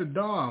go back to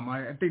Dom.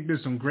 I think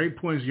there's some great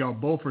points y'all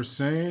both are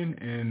saying,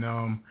 and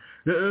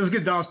let's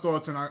get Dom's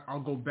thoughts, and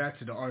I'll go back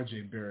to the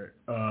R.J. Barrett.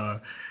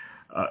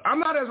 I'm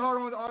not as hard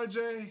on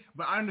R.J.,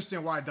 but I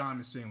understand why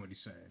Dom is saying what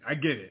he's saying. I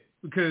get it,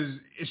 because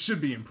it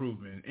should be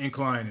improvement,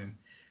 inclining.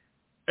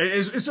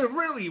 It's a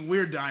really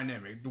weird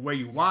dynamic, the way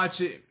you watch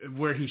it,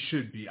 where he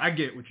should be. I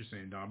get what you're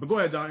saying, Dom. But go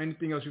ahead, Dom.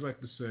 Anything else you'd like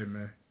to say,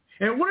 man?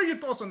 And what are your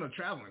thoughts on the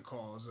traveling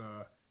calls,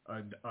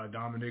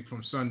 Dominic,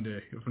 from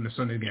the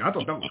Sunday game? I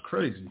thought that was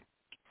crazy.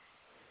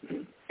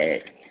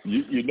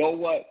 You know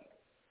what?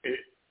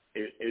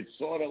 It's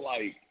sort of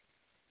like,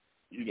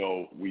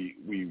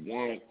 we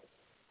want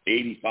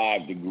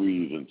 85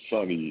 degrees and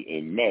sunny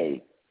in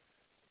May,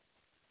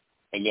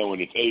 and then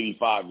when it's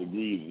 85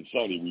 degrees and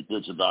sunny, we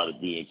bitch about it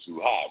being too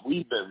hot.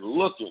 We've been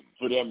looking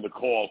for them to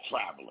call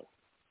traveling,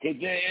 because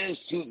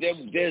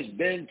there's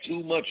been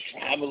too much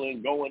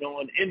traveling going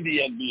on in the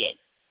NBA.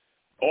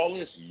 All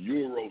this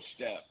Euro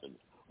stuff and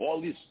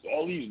all these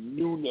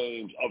new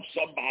names of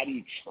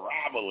somebody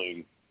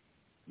traveling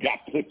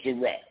got put to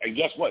rest. And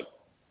guess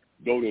what?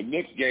 Though the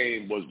Knicks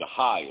game was the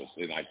highest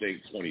in, I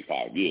think,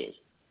 25 years,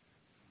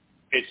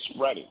 it's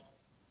spreading.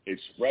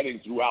 It's spreading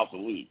throughout the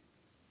league.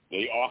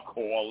 They are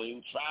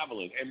calling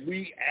traveling, and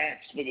we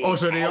asked for this. Oh,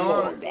 so they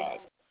are, guys.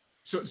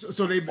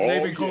 So they've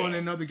been calling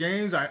in other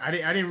games. I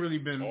didn't really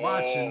been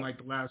watching like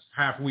the last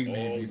half week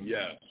maybe.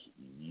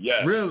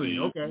 Yes. Really?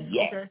 Okay.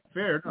 Yes. Okay.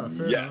 Fair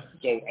enough.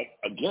 So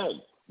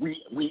again,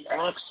 we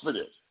asked for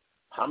this.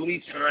 How many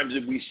times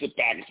did we sit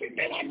back and say,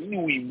 "Man, I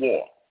knew he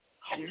walked.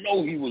 I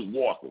know he was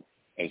walking,"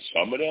 and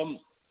some of them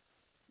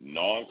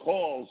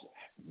non-calls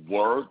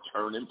were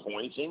turning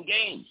points in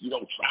games.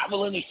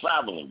 Traveling is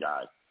traveling,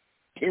 guys.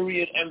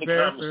 Period. End of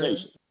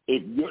conversation.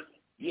 Fair.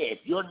 If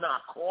you're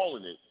not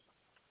calling it,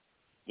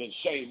 then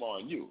shame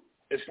on you.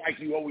 It's like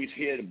you always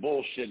hear the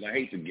bullshit, and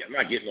I'm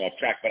not getting off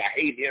track, but I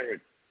hate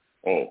hearing,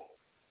 they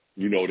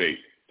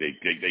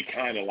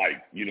kind of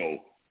like,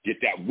 get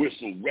that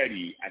whistle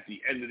ready at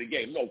the end of the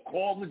game. No,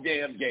 call the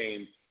damn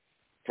game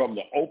from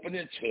the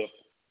opening tip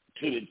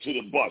to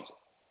the buzzer.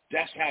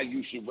 That's how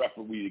you should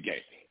referee the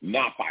game.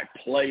 Not by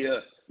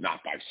player,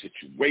 not by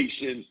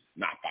situation,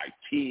 not by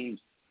teams.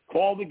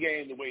 Call the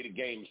game the way the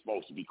game is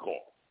supposed to be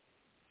called.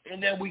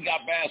 And then we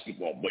got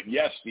basketball. But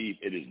yes, Steve,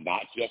 it is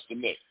not just the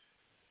Knicks.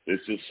 This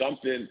is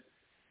something,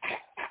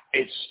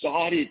 it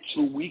started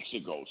 2 weeks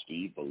ago,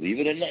 Steve, believe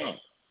it or not.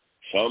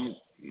 Some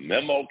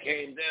memo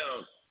came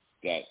down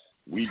that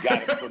we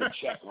got to put a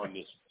check on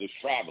this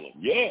traveling.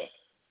 Yeah.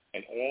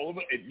 And all of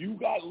it, if you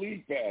got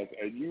League Pass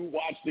and you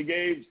watch the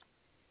games,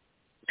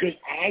 because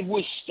I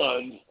was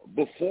stunned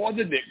before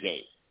the Knicks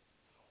game.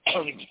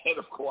 And then,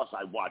 of course,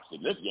 I watched the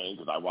Knicks game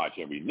because I watch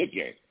every Knicks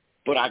game.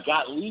 But I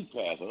got League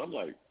Pass, and I'm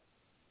like,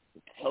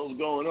 what the hell's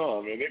going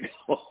on, man?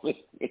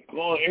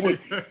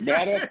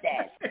 Matter of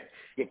fact,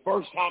 the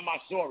first time I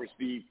saw it,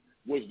 Steve,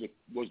 was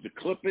the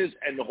Clippers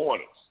and the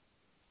Hornets.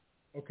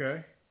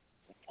 Okay.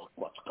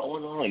 What's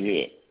going on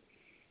here?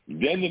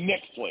 Then the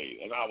Knicks played,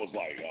 and I was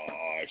like,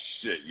 oh,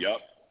 shit,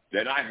 yup.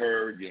 Then I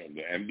heard,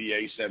 the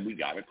NBA said we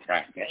got to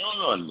crack down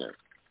on them.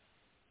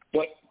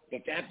 But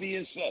that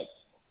being said,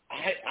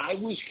 I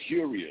was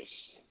curious.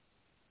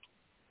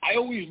 I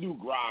always knew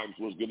Grimes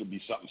was going to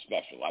be something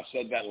special. I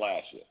said that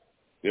last year.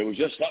 There was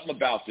just something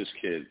about this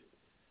kid.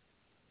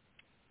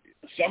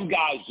 Some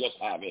guys just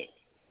have it.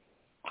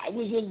 I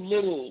was a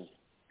little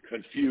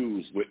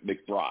confused with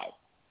McBride.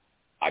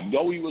 I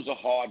know he was a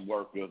hard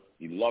worker.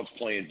 He loves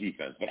playing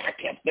defense. But I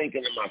kept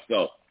thinking to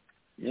myself,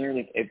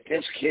 man, if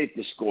this kid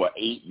could score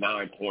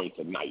 8-9 points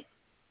a night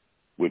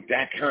with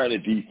that kind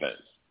of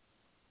defense,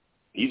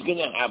 he's going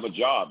to have a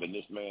job in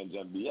this man's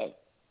NBA.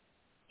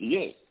 He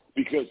is.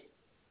 Because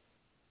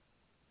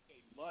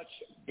he's a much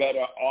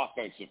better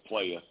offensive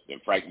player than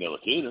Frank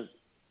Ntilikina.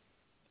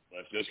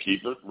 Let's just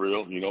keep it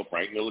real.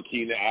 Frank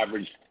Ntilikina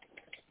averaged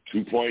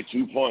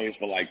 2.2 points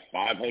for like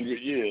 500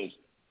 years.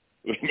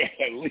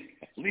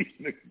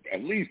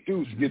 at least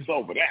Deuce gets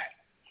over that.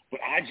 But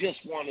I just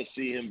want to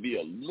see him be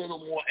a little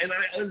more. And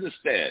I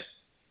understand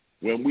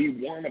when we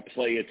want a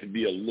player to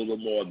be a little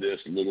more this,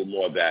 a little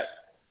more that.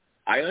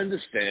 I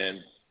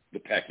understand the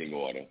pecking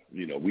order.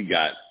 We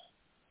got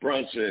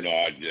Brunson,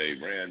 RJ,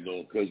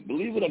 Randall. Because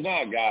believe it or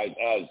not, guys,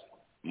 as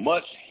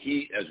much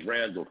heat as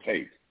Randall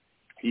takes,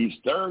 he's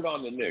third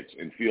on the Knicks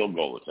in field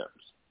goal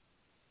attempts.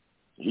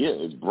 He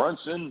is.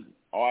 Brunson,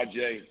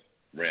 RJ,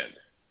 Randall.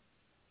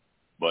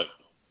 But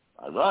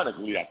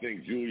ironically, I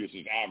think Julius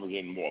is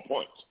averaging more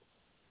points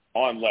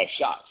on less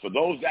shots. For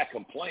those that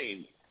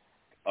complain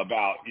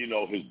about,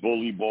 his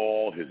bully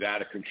ball, his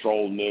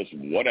out-of-controlness,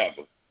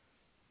 whatever,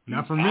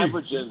 not for me.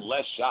 Averaging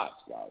less shots,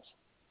 guys.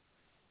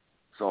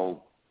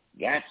 So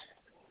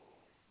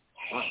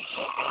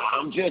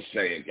I'm just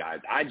saying, guys,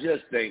 I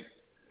just think,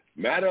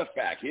 matter of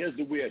fact, here's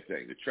the weird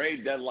thing. The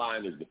trade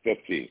deadline is the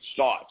 15th,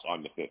 starts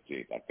on the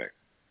 15th, I think.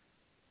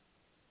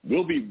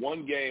 We'll be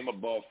one game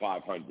above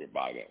 500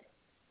 by then.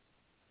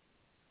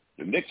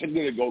 The Knicks are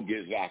going to go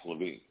get Zach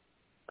LaVine.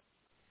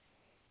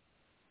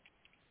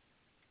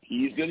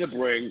 He's going to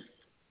bring,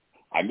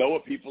 I know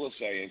what people are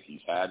saying, he's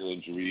had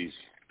injuries.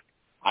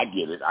 I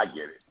get it.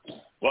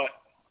 But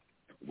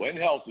when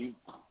healthy,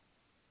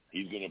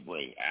 he's going to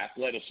bring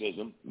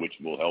athleticism, which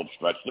will help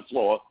stretch the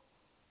floor.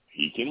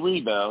 He can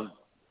rebound,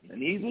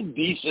 and he's a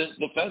decent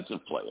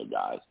defensive player,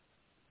 guys,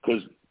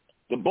 because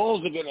the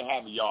Bulls are going to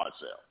have a yard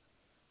sale.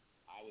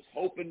 I was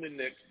hoping the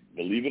Knicks,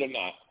 believe it or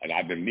not,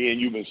 and me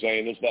and you been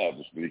saying this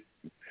obviously,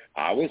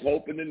 I was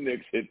hoping the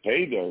Knicks hit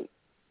pay dirt,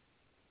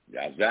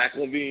 got Zach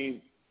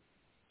LaVine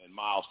and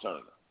Miles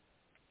Turner.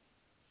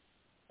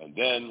 And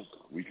then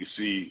we can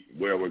see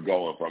where we're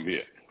going from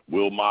here.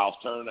 Will Miles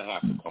Turner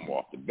have to come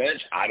off the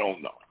bench? I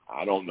don't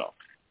know.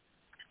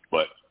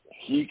 But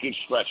he can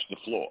stretch the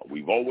floor.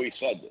 We've always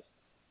said this.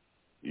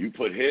 You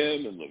put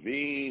him and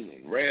LaVine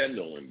and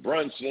Randall and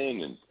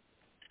Brunson and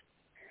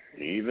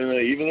even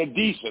a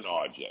decent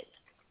RJ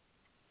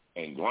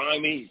and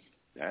Grimy,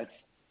 that's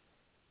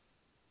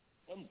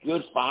some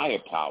good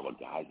firepower,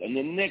 guys. And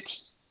the Knicks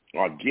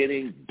are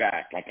getting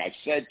back. Like I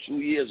said 2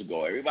 years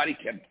ago, everybody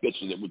kept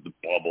bitching it with the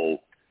bubble,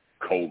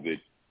 COVID.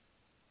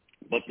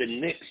 But the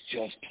Knicks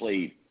just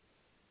played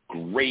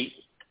great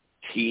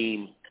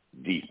team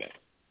defense.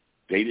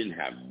 They didn't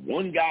have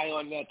one guy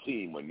on that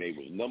team when they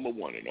was number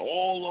one. And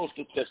all those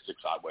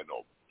statistics I went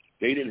over,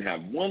 they didn't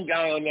have one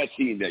guy on that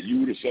team that you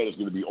would have said is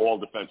going to be all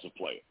defensive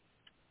player.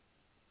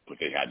 But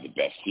they had the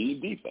best team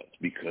defense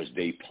because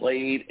they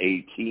played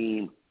a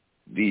team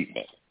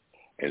defense.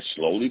 And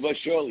slowly but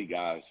surely,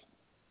 guys,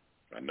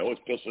 I know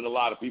it's pissing a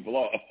lot of people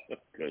off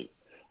because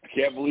I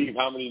can't believe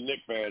how many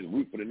Knicks fans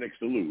root for the Knicks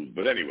to lose.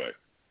 But anyway,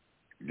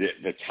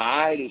 the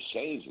tide is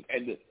changing.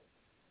 And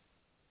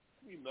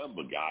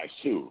remember, guys,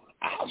 too,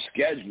 our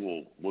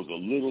schedule was a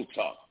little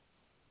tough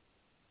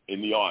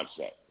in the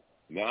onset.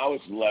 Now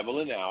it's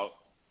leveling out.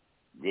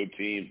 Good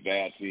teams,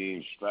 bad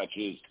teams,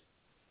 stretches.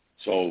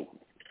 So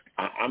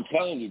I'm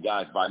telling you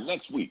guys, by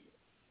next week,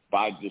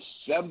 by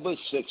December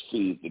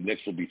 16th, the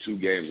Knicks will be 2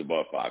 games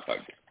above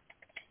 500.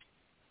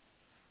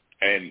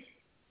 And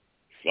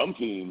some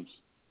teams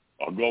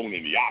are going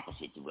in the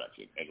opposite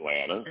direction.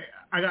 Atlanta,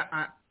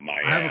 I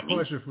Miami. have a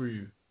question for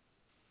you.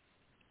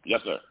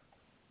 Yes, sir.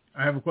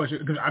 I have a question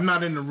because I'm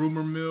not in the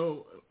rumor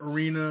mill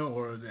arena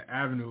or the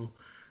avenue.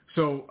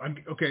 So,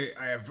 okay,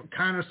 I have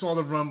kind of saw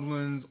the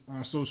rumblings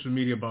on social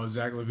media about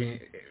Zach LaVine.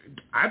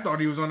 I thought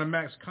he was on a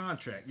max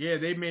contract. Yeah,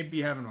 they may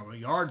be having a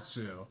yard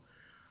sale.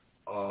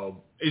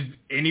 Is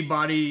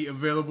anybody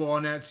available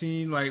on that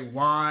team? Like,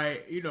 why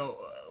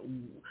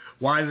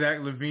Zach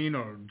LaVine,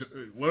 or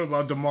what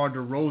about DeMar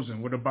DeRozan?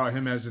 What about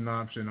him as an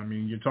option? I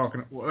mean, you're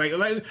talking like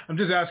I'm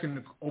just asking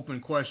an open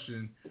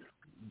question.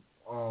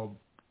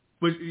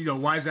 But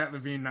why is Zach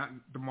LaVine not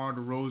DeMar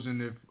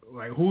DeRozan? If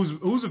like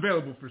who's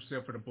available for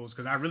sale for the Bulls?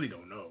 Because I really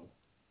don't know.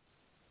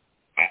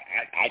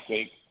 I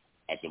think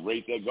at the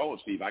rate they're going,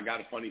 Steve, I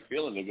got a funny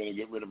feeling they're going to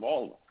get rid of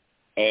all of them.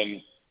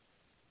 And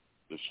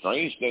the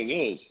strange thing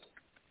is,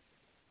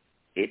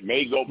 it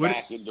may go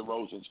back in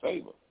DeRozan's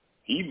favor.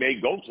 He may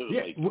go to the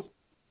Lakers,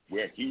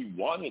 where he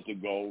wanted to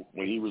go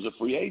when he was a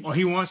free agent. Oh,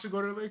 he wants to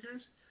go to the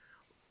Lakers?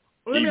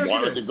 Well, he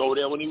wanted to go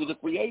there when he was a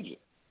free agent.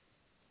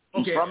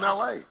 He's from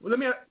L.A. Well,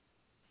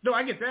 no,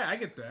 I get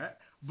that.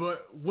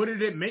 But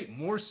wouldn't it make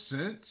more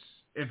sense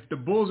if the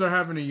Bulls are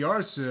having a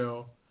yard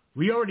sale?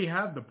 We already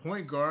have the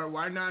point guard.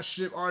 Why not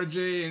ship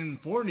RJ and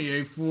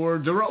Fournier for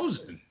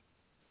DeRozan?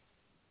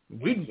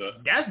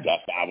 That's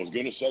I was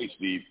going to say,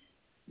 Steve.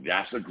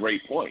 That's a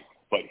great point.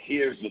 But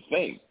here's the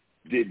thing.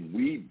 Did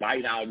we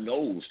bite our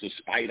nose to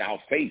spite our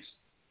face?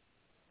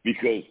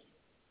 Because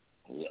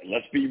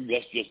let's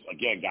just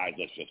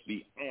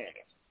be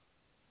honest.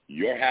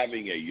 You're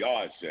having a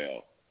yard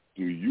sale.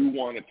 Do you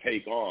want to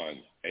take on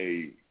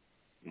a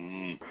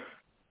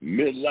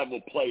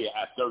mid-level player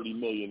at $30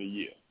 million a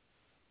year?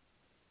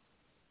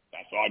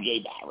 That's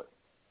R.J. Barrett.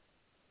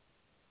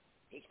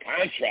 His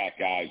contract,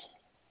 guys,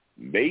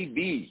 may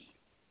be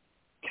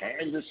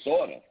kind of,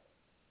 sort of,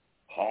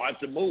 hard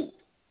to move.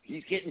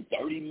 He's getting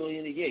 $30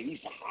 million a year. He's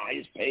the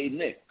highest paid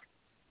Knick.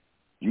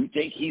 You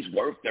think he's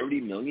worth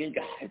 $30 million,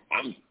 guys?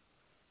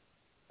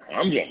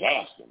 I'm just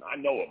asking. I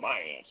know what my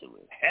answer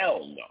is.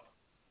 Hell no.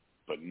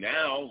 But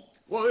now,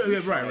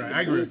 right.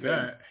 I agree with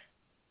that.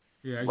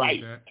 Yeah, I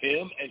agree with that.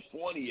 Him and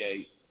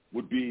Fournier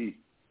would be,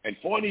 and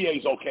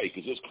Fournier's okay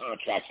because his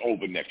contract's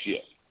over next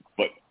year.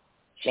 But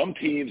some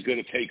team's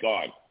going to take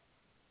on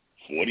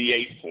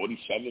 $48,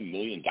 $47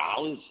 million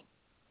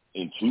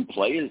in two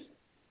players.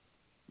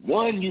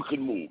 One you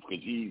can move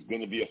because he's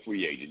going to be a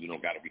free agent. You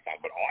don't got to retire.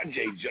 But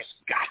RJ just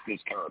got this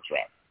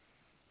contract.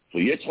 So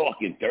you're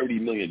talking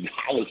 $30 million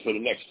for the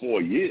next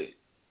 4 years.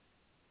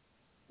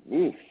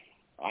 Oof.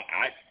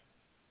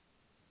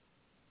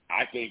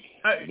 I think,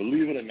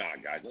 believe it or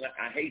not, guys, and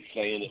I hate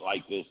saying it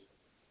like this,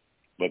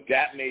 but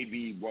that may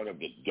be one of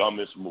the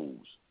dumbest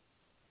moves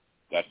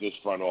that this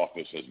front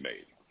office has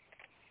made.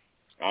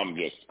 I'm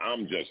just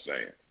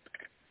saying.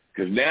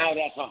 Because now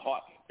that's a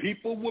hard –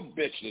 people were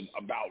bitching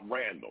about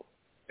Randall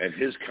and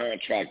his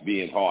contract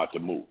being hard to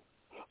move.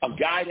 A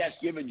guy that's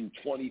giving you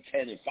 20,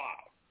 10, and 5.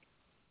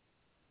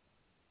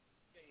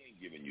 They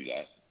ain't giving you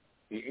that.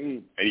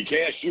 And he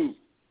can't shoot,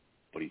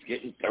 but he's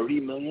getting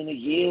 $30 million a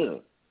year.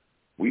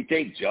 We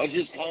think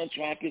Judge's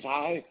contract is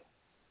high.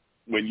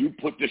 When you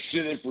put the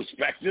shit in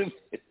perspective,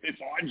 if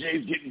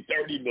RJ's getting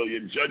 $30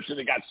 million, Judge should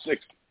have got $60.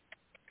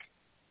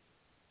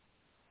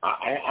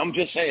 I'm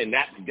just saying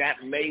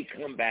that may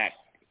come back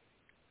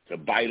to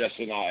bite us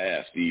in our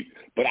ass, Steve.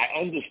 But I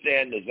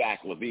understand the Zach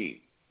LaVine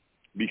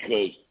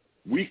because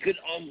we could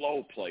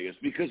unload players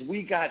because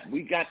we got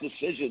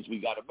decisions we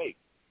got to make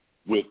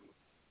with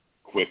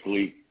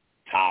Quickly,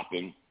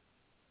 Toppin,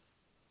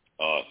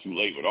 too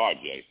late with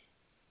RJ,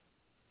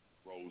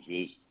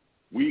 Roses.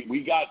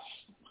 We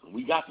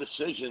got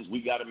decisions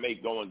we got to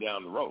make going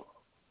down the road,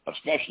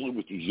 especially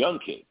with these young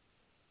kids.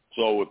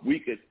 So if we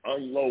could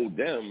unload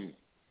them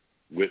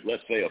with,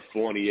 let's say, a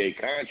Fournier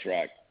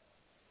contract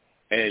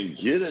and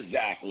get a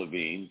Zach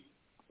LaVine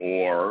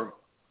or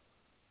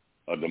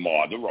a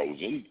DeMar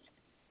DeRozan,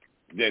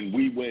 then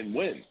we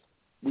win-win.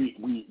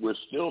 We're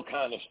still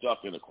kind of stuck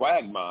in a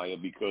quagmire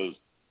because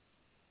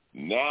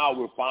now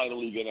we're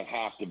finally going to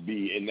have to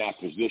be in that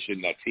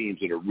position that teams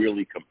that are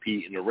really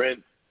competing are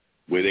in,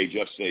 where they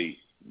just say,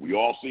 we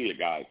all see it,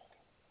 guys.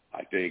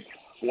 I think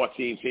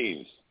 14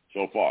 teams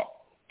so far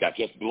that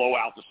just blow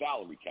out the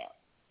salary cap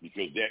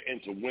because they're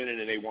into winning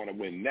and they want to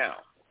win now.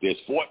 There's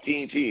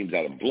 14 teams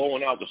that are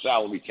blowing out the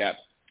salary cap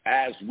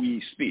as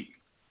we speak.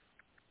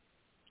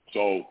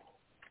 So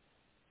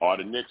are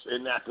the Knicks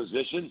in that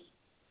position?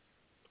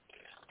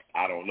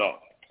 I don't know.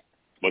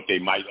 But they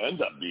might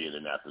end up being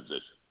in that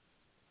position.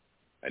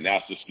 And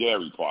that's the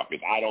scary part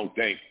because I don't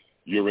think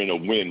you're in a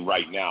win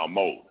right now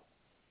mode.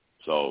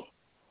 So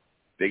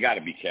they got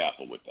to be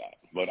careful with that.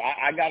 But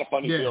I got a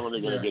funny feeling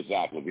they're going to get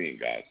Zach LaVine,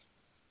 guys.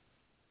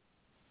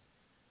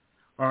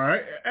 All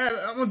right.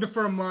 I'm going to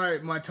defer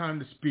my time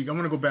to speak. I'm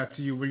going to go back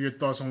to you. What are your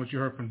thoughts on what you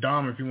heard from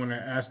Dom? If you want to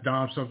ask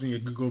Dom something, you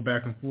can go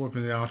back and forth,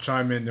 and then I'll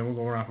chime in. Then we'll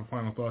go around for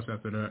final thoughts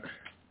after that.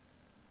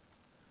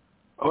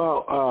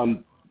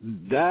 Well,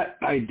 that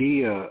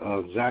idea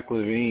of Zach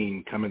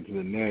LaVine coming to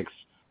the Knicks,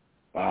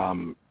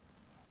 I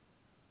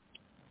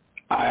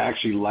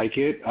actually like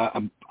it.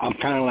 I'm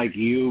kind of like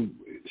you.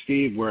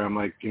 Steve, where I'm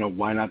like,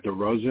 why not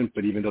DeRozan?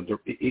 But even though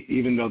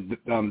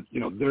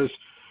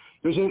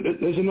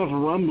there's enough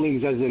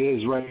rumblings as it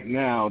is right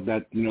now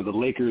that the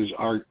Lakers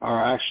are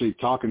actually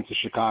talking to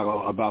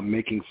Chicago about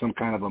making some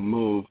kind of a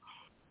move.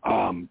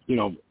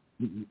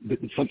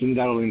 Something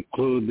that'll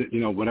include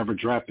whatever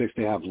draft picks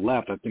they have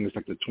left. I think it's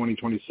like the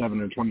 2027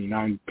 or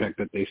 29 pick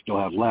that they still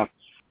have left.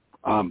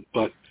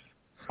 But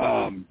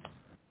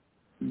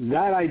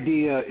that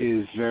idea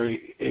is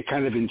it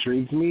kind of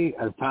intrigues me.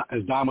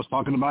 As Don was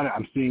talking about it,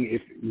 I'm seeing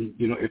if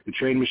the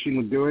trade machine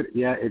would do it,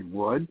 yeah, it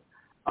would.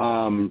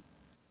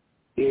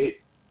 It's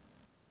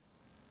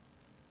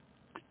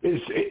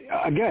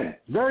again,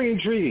 very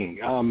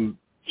intriguing.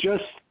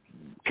 Just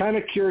kind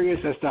of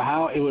curious as to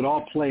how it would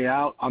all play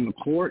out on the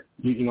court,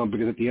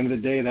 because at the end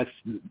of the day, that's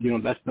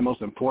the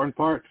most important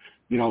part.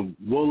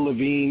 Will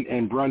Levine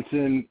and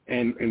Brunson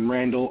and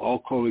Randall all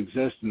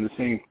coexist in the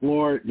same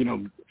floor?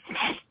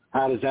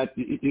 How does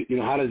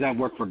that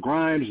work for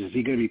Grimes? Is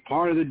he going to be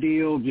part of the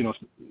deal?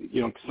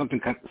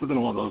 Something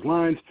along those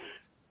lines.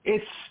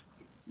 It's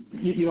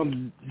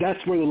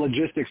that's where the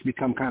logistics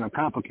become kind of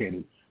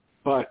complicated.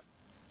 But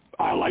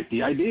I like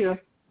the idea.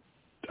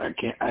 I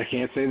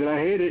can't say that I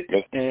hate it.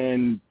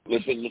 And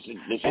listen to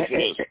this.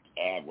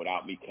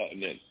 Without me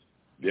cutting in,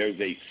 there's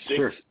a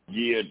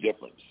 6-year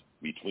difference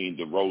between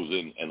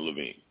DeRozan and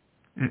Levine.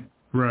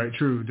 Right.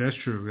 True. That's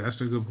true. That's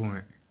a good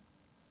point.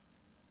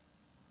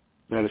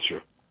 That is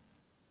true.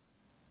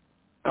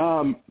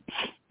 And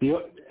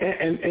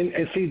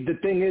see, the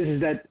thing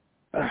is that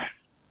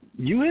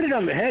you hit it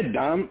on the head,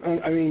 Dom.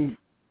 I mean,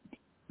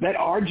 that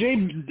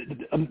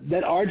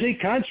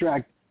RJ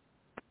contract.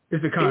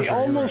 It's a contract. It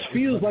almost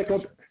feels like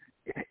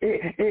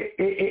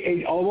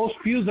it almost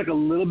feels like a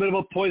little bit of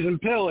a poison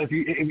pill if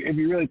you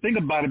really think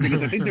about it,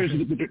 because I think there's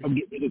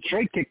a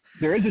trade kick.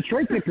 There is a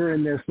trade kicker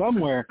in there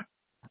somewhere,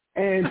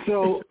 and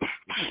so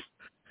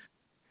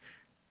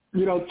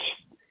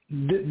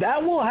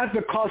that will have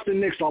to cost the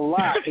Knicks a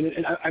lot.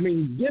 And I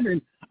mean,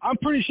 I'm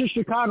pretty sure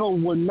Chicago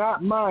would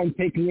not mind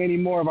taking any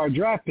more of our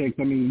draft picks.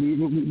 I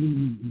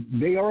mean,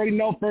 they already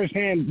know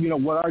firsthand,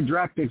 what our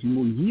draft picks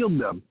will yield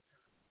them.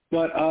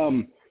 But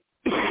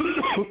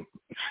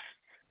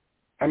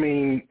I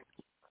mean,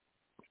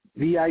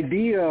 the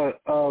idea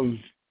of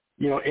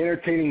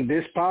entertaining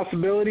this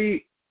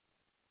possibility,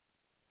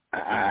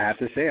 I have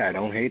to say I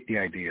don't hate the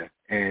idea,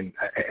 and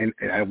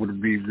I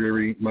would be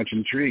very much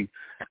intrigued.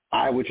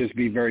 I would just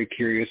be very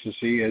curious to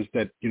see is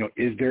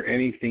there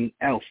anything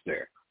else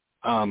there?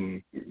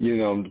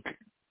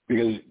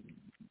 Because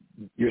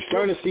you're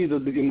starting to see the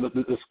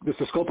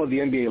scope of the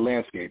NBA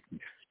landscape.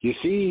 You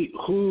see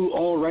who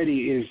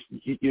already is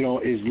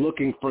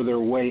looking for their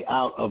way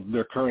out of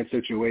their current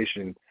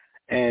situation,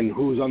 and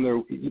who's on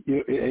their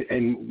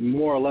and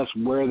more or less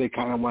where they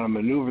kind of want to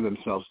maneuver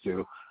themselves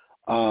to.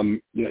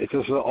 It's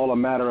just all a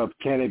matter of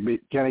can it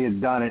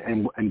get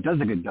done and does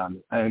it get done?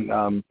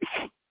 And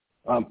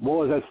what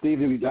was that,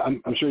 Steve?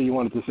 I'm sure you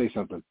wanted to say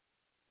something.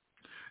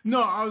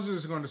 No, I was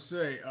just going to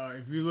say,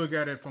 if you look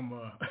at it from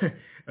a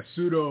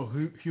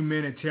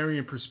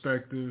pseudo-humanitarian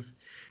perspective,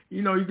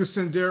 you could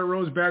send Derrick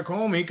Rose back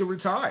home. He could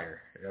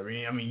retire. I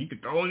mean, you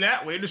could throw him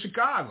that way to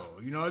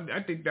Chicago.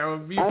 I think that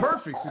would be a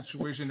perfect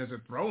situation as a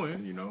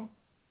throw-in.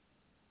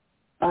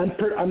 I'm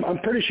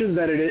pretty sure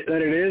that it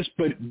is,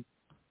 but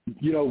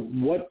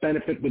what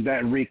benefit would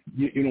that reap?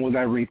 Would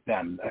that reap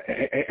them?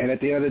 And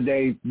at the end of the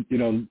day,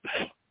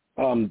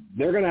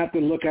 they're going to have to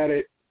look at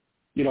it.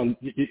 I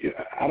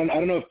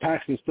don't know if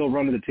Paxton's still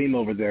running the team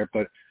over there,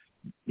 but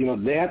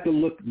they have to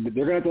look.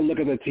 They're going to have to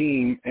look at the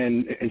team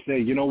and say,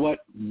 you know what?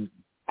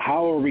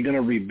 How are we going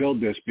to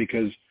rebuild this?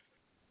 Because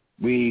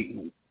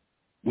we've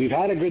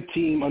had a good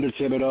team under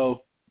Thibodeau,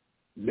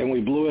 then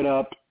we blew it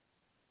up,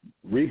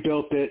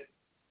 rebuilt it,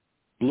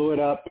 blew it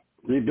up,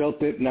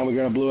 rebuilt it. Now we're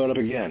going to blow it up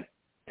again.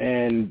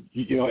 And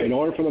in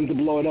order for them to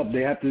blow it up,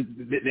 they have to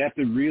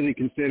really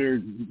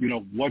consider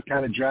what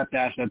kind of draft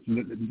assets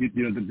they're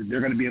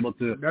going to be able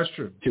to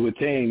to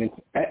attain.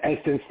 And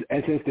since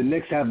the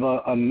Knicks have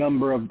a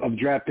number of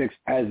draft picks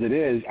as it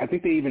is, I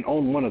think they even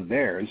own one of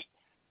theirs.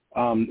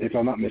 If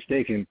I'm not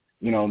mistaken,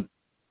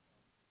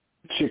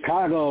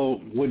 Chicago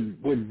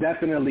would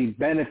definitely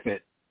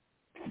benefit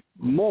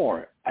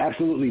more,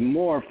 absolutely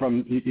more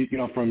from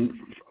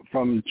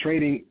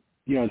trading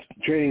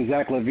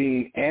Zach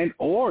LaVine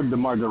or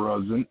DeMar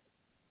DeRozan,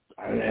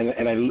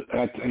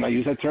 and I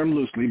use that term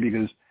loosely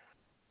because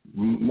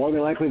more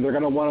than likely they're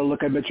going to want to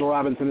look at Mitchell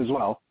Robinson as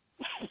well,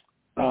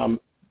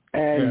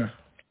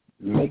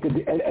 make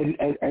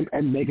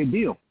a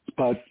deal.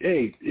 But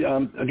hey,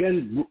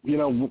 again,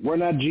 we're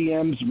not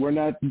GMs.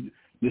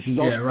 This is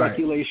all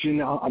speculation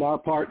on our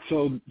part.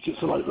 So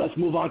let's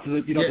move on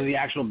to the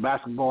actual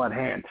basketball at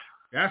hand.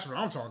 That's what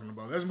I'm talking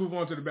about. Let's move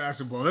on to the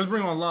basketball. Let's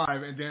bring on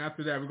Live, and then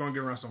after that, we're going to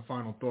get around some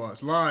final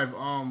thoughts. Live,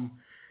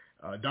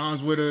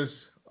 Don's with us,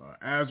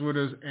 Av's with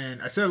us,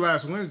 and I said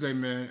last Wednesday,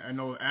 man, I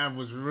know Av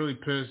was really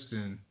pissed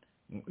and,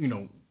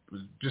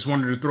 just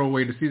wanted to throw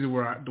away the season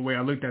the way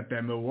I looked at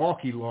that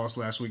Milwaukee loss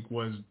last week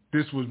was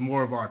this was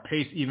more of our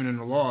pace even in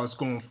the loss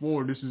going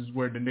forward. This is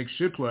where the Knicks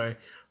should play.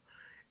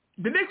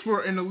 the Knicks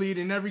were in the lead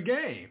in every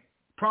game.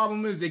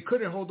 Problem is they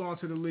couldn't hold on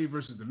to the lead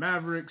versus the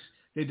Mavericks.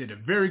 They did a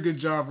very good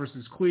job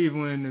versus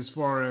Cleveland as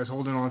far as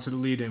holding on to the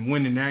lead and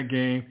winning that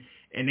game.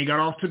 And they got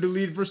off to the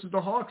lead versus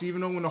the Hawks,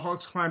 even though when the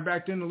Hawks climbed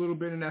back in a little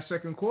bit in that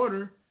second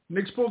quarter,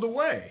 Knicks pulled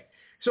away.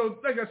 So,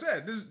 like I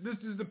said, this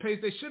is the pace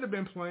they should have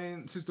been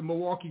playing since the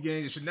Milwaukee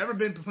game. They should never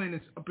been playing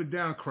this up and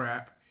down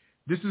crap.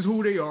 This is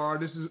who they are.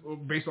 This is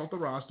based off the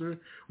roster.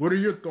 What are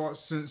your thoughts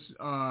since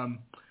the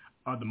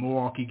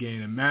Milwaukee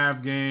game and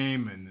Mav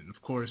game and of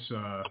course,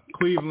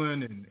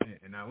 Cleveland and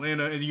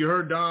Atlanta? And you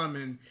heard Dom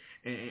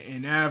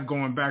and Av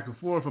going back and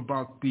forth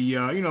about the,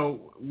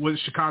 with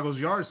Chicago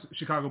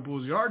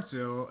Bulls yard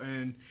sale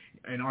and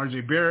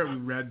RJ Barrett. We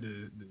read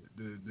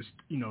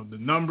the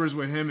numbers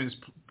with him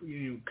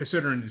and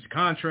considering his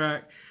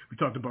contract. We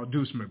talked about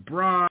Deuce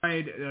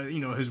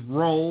McBride, his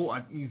role.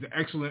 He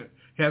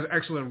has an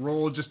excellent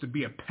role just to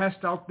be a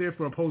pest out there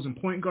for opposing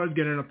point guards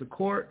getting up the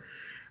court.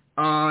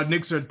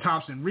 Knicks are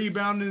tops in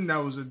rebounding. That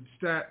was a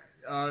stat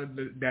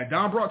that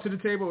Dom brought to the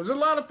table. There's a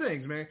lot of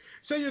things, man.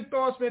 Say your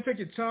thoughts, man. Take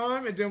your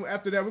time, and then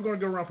after that, we're going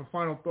to go around for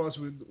final thoughts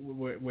with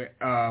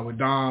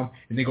Dom,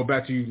 and then go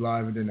back to you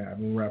live, and then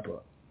we'll wrap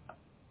up.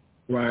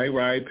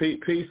 Right.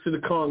 Peace to the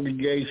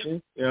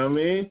congregation. You know what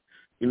I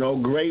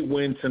mean? Great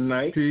win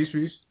tonight. Peace.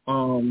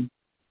 Again,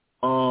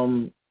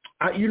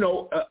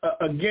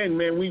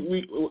 man,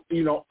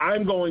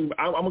 I'm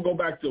gonna go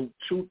back to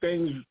two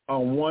things.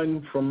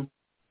 One from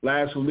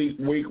last week,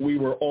 we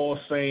were all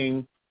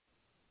saying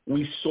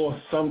we saw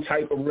some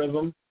type of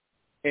rhythm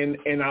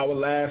in our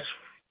last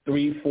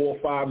 3, 4,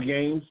 5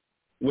 games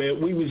where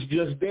we was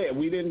just there.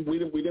 We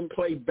didn't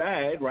play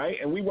bad, right?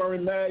 And we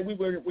weren't mad. We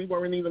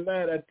weren't even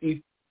mad at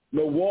the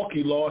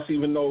Milwaukee loss,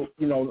 even though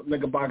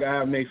Knickerbocker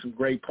have made some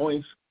great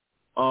points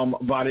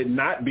about it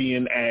not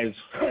being as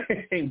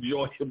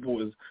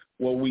enjoyable as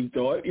what we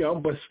thought.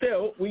 But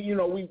still,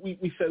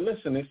 we said,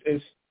 listen,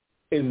 it's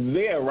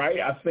there,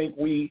 right? I think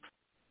we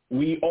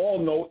all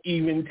know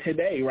even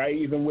today, right?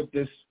 Even with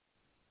the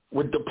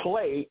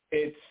play,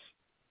 it's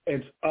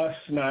us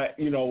not,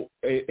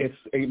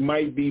 it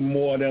might be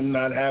more them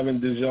not having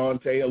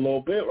DeJounte a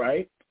little bit,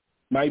 right?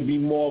 Might be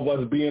more of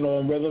us being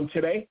on rhythm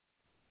today,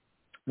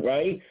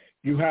 right?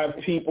 You have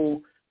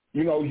people,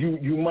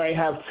 you might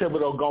have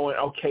Thibodeau going,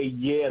 okay,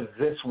 yeah,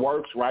 this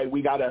works, right?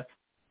 We got a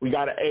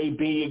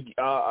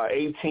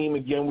A team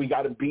again. We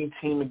got a B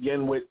team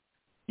again with,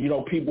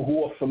 people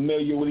who are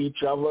familiar with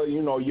each other.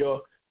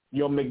 Your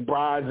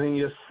McBrides and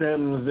your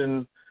Sims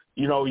and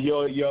your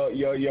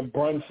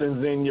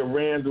Brunsons and your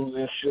Randalls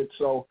and shit.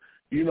 So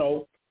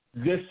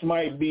this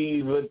might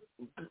be the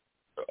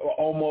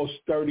almost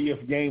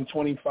 30th game,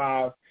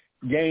 25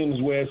 games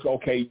where it's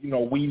okay.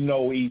 We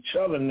know each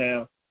other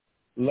now.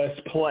 Let's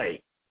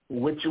play,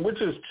 which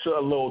is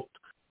a little,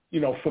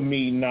 for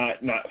me not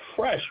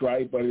fresh,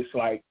 right? But it's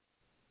like,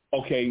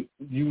 okay,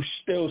 you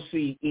still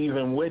see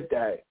even with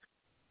that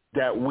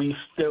we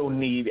still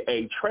need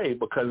a trade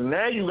because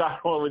now you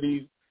got all of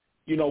these,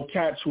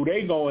 cats who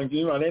they going,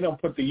 they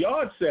don't put the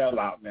yard sale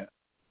out now,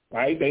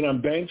 right? They done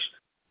benched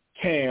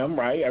Cam,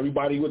 right?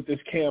 Everybody with this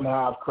Cam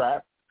Hive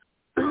crap,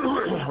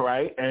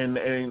 right? And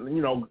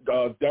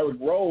Derrick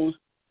Rose,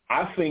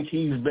 I think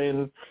he's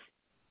been,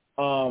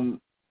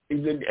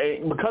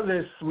 because of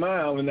his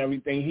smile and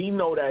everything, he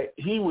know that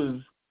he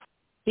was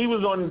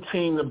on the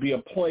team to be a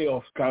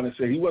playoff kind of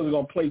shit. He wasn't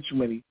going to play too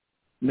many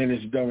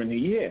minutes during the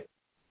year.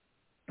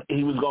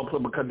 He was going to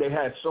play because they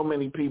had so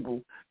many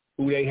people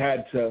who they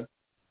had to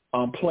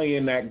play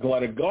in that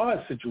glutted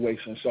guard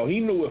situation. So he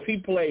knew if he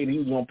played, he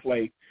was going to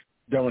play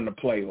during the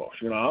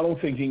playoffs. I don't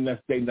think they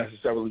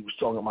necessarily was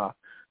talking about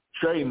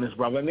trading this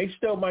brother, and they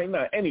still might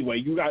not. Anyway,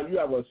 you have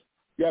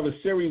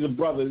a series of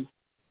brothers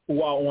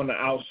who are on the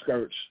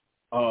outskirts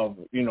of,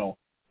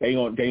 they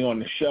on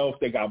the shelf.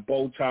 They got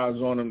bow ties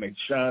on them. They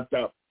shined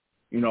up.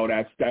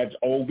 That's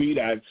Obi.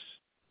 That's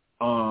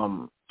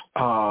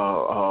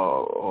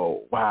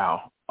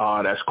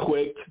that's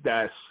Quick.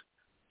 That's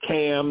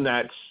Cam.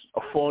 That's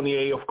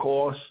Fournier, of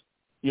course.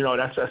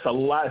 That's a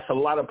lot. It's a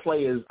lot of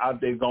players out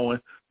there going.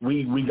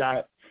 We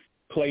got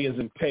players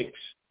and picks.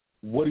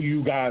 What do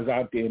you guys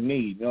out there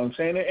need? You know what I'm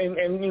saying?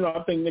 And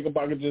I think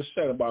Knickerbocker just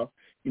said about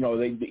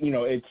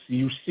it's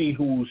you see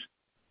who's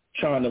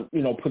trying to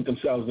put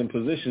themselves in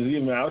positions.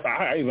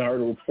 I even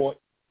heard a report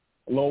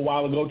a little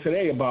while ago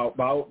today about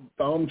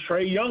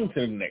Trae Young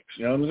to the Knicks.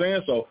 You know what I'm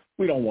saying? So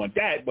we don't want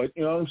that, but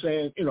you know what I'm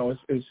saying?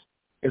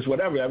 It's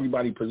whatever.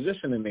 Everybody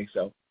positioning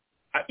themselves.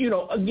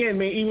 Again,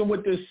 man, even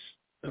with this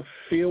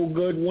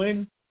feel-good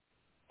win,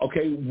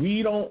 okay,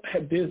 we don't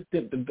have this.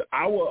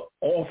 Our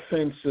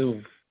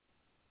offensive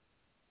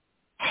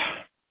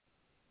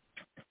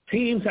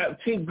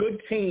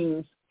good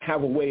teams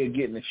have a way of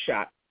getting a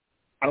shot.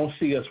 I don't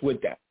see us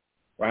with that,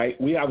 right?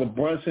 We have a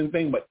Brunson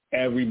thing, but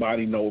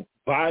everybody knows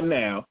by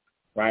now,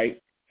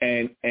 right?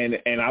 And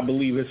I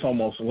believe it's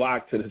almost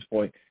locked to this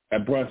point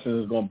that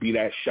Brunson is going to be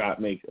that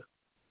shot maker,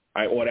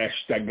 right? Or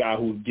that guy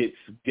who gets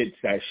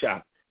that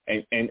shot.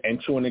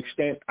 And to an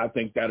extent, I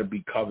think that'll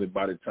be covered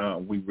by the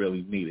time we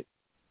really need it.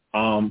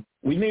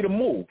 We need a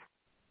move.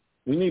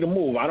 We need a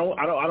move. I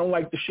don't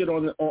like the shit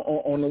on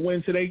the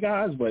win today,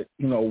 guys. But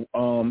we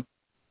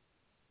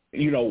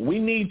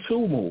need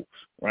two moves,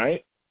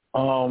 right?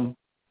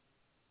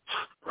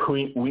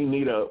 We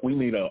need a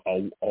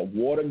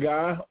water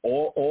guy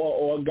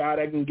or a guy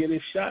that can get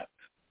his shot,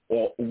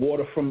 or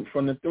water from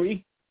the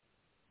three,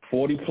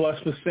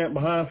 40+%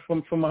 behind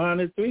from behind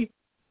the three.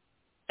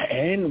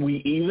 And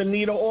we either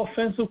need an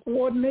offensive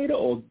coordinator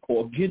or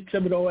get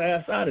Thibodeau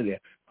ass out of there.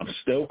 I'm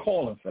still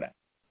calling for that.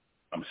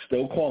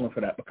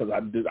 Because I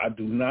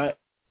do not,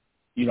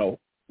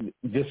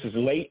 this is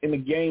late in the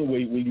game where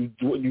you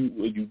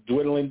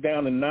dwindling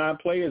down to 9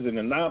 players and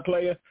the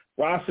 9-player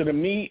roster to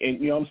me,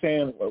 and you know what I'm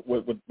saying,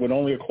 with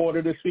only a quarter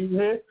of the season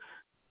here,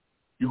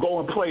 you go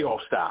in playoff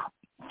style.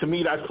 To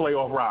me, that's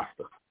playoff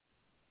roster.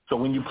 So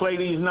when you play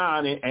these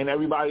 9 and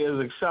everybody is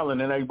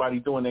excelling and everybody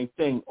doing their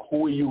thing,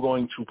 who are you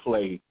going to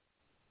play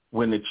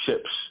when the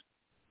chips,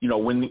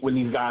 when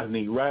these guys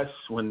need rest,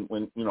 when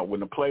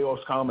the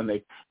playoffs come and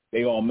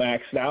they all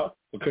maxed out?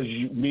 Because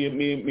me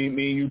and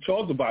you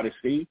talked about it,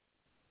 Steve.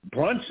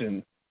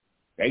 Brunson,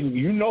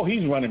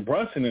 he's running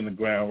Brunson in the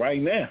ground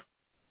right now.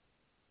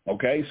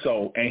 Okay,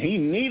 so and he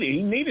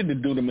needed to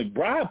do the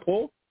McBride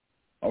pull,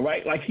 all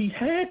right, like he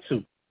had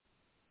to.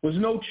 Was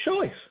no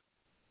choice.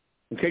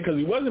 Okay, because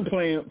he wasn't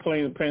playing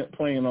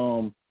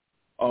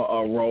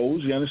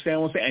Rose. You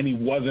understand what I'm saying? And he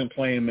wasn't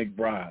playing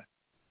McBride.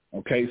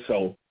 Okay,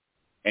 so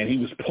and he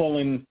was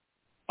pulling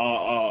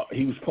Brunson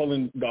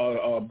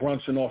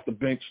off the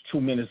bench 2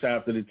 minutes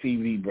after the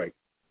TV break.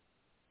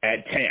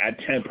 At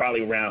 10,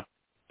 probably around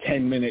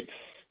 10 minutes,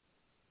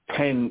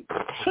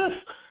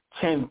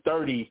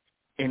 10:30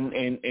 in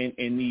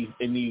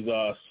these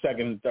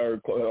second and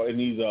third, in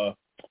these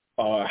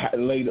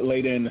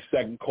later in the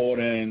second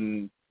quarter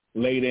and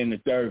later in the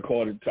third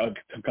quarter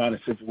kind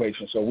of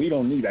situation. So we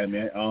don't need that,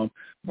 man.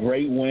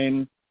 Great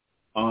win.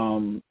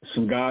 Some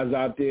guys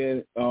out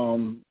there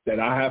that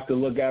I have to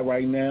look at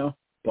right now,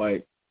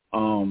 but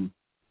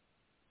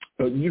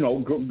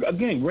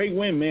again, great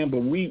win, man.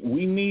 But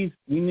we need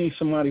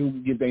somebody who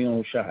can get their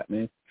own shot,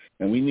 man,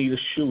 and we need a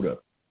shooter,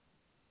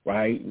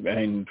 right?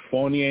 And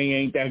Fournier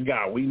ain't that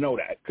guy. We know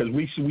that because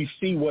we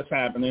see what's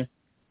happening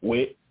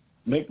with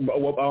with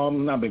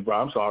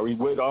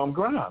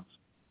Grimes.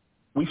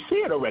 We see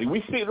it already.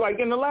 We see it like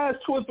in the last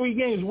 2 or 3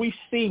 games. We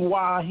see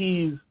why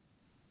he's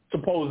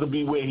supposed to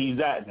be where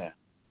he's at now.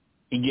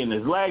 He getting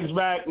his legs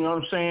back. You know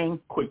what I'm saying?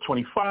 Quick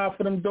 25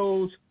 for them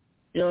dudes.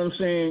 You know what I'm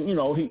saying?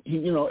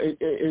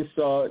 It's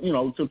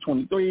to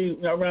 23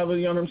 rather.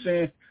 You know what I'm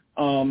saying?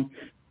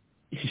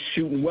 He's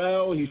shooting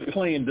well. He's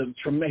playing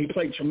he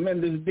played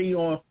tremendous D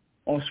on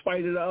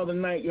Spider the other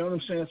night. You know what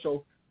I'm saying?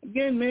 So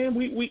again, man,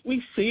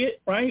 we see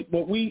it, right?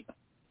 But we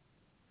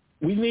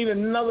need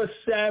another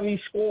savvy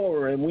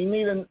scorer, and we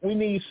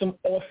need some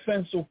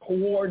offensive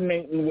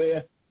coordinating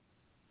where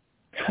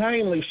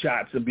timely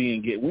shots are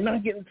being get. We're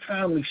not getting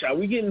timely shots.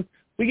 We're getting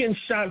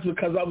shots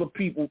because other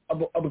people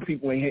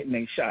ain't hitting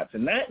their shots,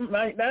 and that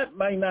might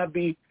not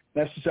be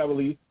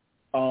necessarily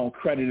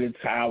credited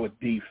to our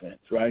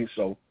defense, right?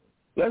 So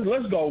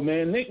let's go,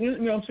 man. Nick, you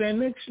know what I'm saying?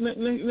 Nick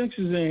is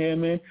in here,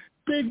 man.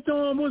 Big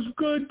Dom was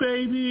good,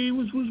 baby.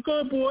 Was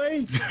good,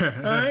 boy.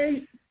 All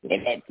right.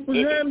 What's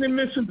happening,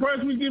 Mr. Price?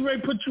 We get ready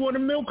to put you on the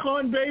milk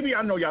carton, baby.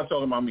 I know y'all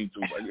talking about me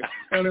too, but you know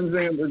what I'm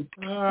saying?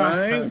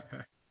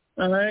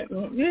 All right.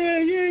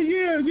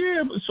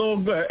 Yeah. It's all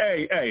good.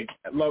 Hey,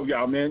 I love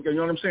y'all, man. You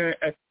know what I'm saying?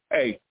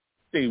 Hey,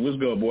 Steve, what's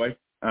good, boy?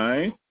 All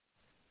right.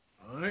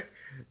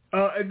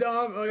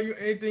 Dom,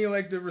 anything you'd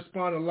like to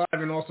respond to live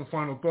and also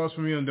final thoughts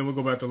from you, and then we'll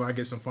go back to live,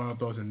 get some final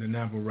thoughts, and then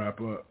that will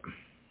wrap up.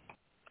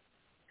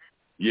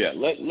 Yeah,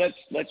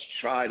 let's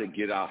try to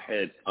get our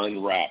heads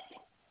unwrapped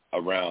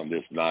around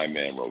this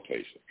 9-man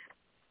rotation,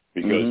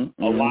 because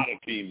a lot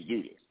of teams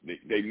do this.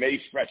 They may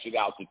stretch it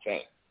out to 10,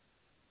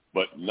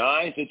 but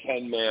 9 to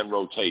 10-man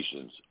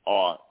rotations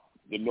are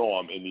the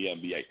norm in the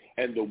NBA.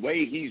 And the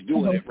way he's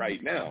doing it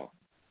right now,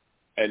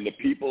 and the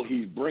people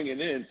he's bringing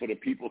in for the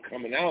people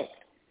coming out,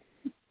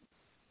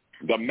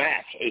 the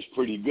match is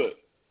pretty good.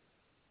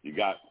 You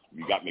got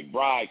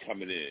McBride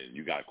coming in.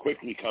 You got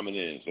Quickly coming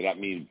in. So that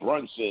means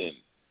Brunson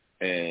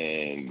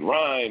and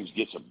Grimes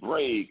gets a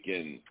break.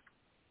 And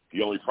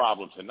the only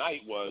problem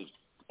tonight was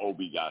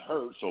Obi got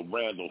hurt, so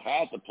Randall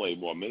had to play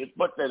more minutes.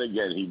 But then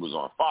again, he was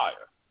on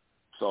fire.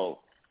 So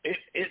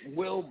it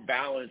will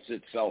balance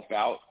itself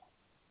out.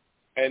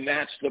 And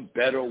that's the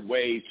better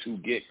way to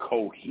get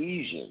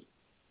cohesion,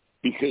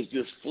 because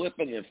just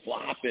flipping and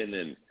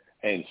flopping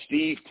and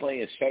Steve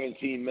playing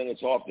 17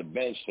 minutes off the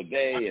bench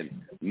today and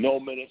no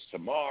minutes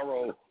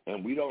tomorrow,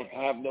 and we don't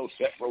have no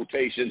set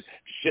rotation,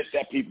 shit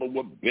that people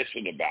were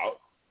bitching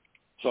about.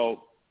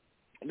 So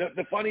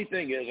the funny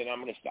thing is, and I'm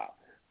going to stop,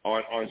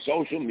 on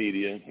social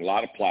media, a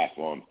lot of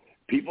platforms,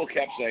 people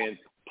kept saying,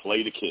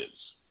 play the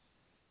kids.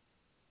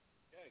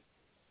 Okay.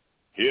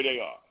 Here they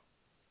are.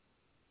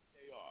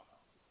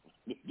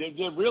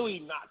 They're really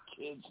not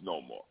kids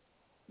no more.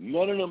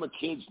 None of them are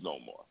kids no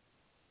more.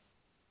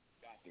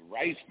 Got the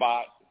right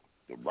spot,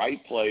 the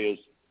right players,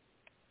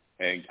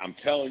 and I'm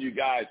telling you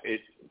guys,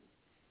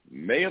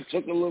 May have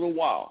took a little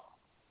while,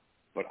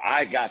 but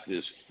I got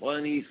this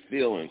funny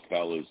feeling,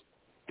 fellas,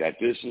 that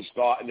this is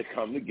starting to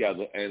come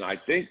together, and I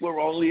think we're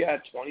only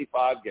at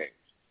 25 games.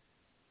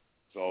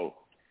 So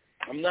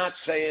I'm not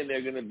saying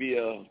they're going to be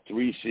a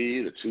 3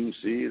 seed, a 2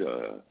 seed,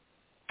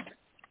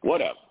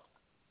 whatever.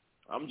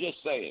 I'm just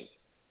saying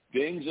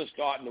things are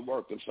starting to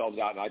work themselves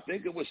out, and I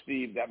think it was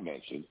Steve that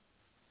mentioned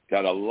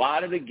that a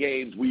lot of the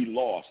games we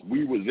lost,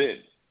 we was in.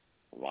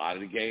 A lot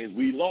of the games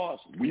we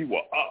lost, we were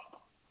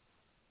up.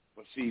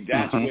 But see,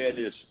 that's where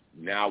this,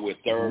 now we're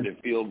third in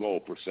field goal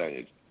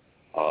percentage,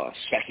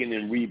 second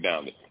in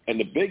rebounding. And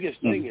the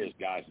biggest thing is,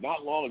 guys,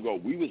 not long ago,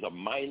 we was a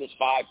minus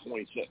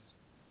 5.6.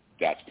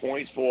 That's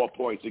points for,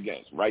 points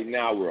against. Right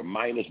now, we're a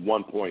minus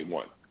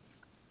 1.1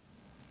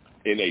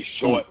 in a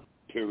short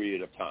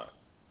period of time.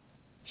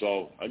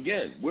 So,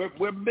 again,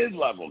 we're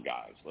mid-level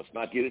guys. Let's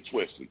not get it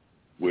twisted.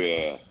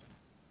 We're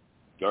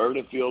third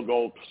in field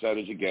goal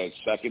percentage against,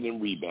 second in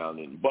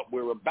rebounding, but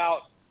we're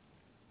about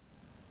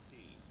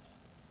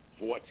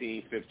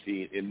 14,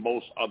 15 in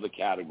most other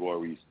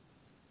categories.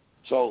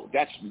 So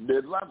that's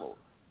mid-level.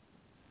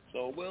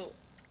 So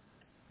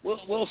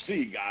we'll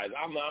see, guys.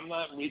 I'm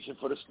not reaching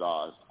for the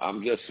stars.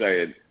 I'm just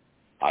saying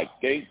I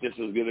think this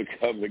is going to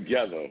come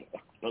together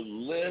a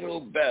little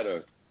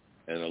better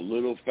and a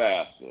little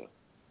faster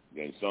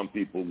than some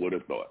people would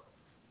have thought.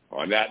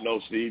 On that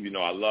note, Steve,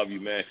 I love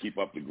you, man. Keep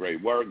up the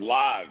great work.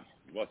 Live.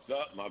 What's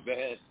up, my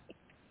man?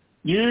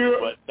 Yeah.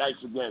 But thanks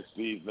again,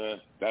 Steve,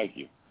 man. Thank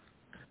you.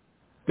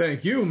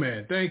 Thank you,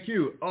 man. Thank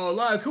you.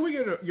 Live, can we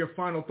get your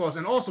final thoughts?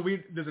 And also,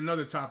 there's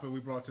another topic we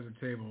brought to the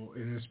table,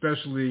 and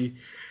especially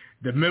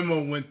the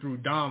memo went through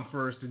Dom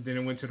first, and then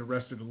it went to the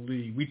rest of the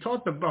league. We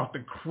talked about the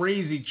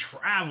crazy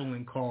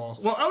traveling calls.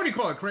 Well, I wouldn't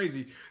call it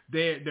crazy.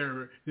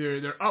 They're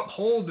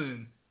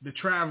upholding the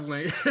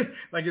traveling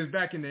like it's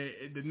back in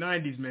the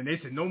 90s, man. They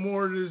said no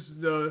more of this,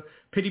 the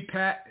pity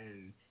pat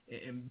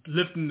and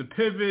lifting the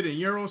pivot and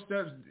Euro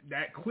steps.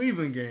 That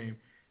Cleveland game,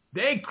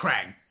 they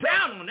cracked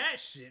down on that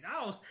shit.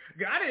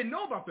 I didn't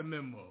know about the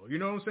memo. You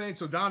know what I'm saying?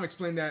 So Dom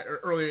explained that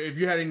earlier. If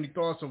you had any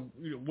thoughts of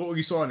what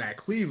you saw in that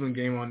Cleveland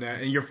game on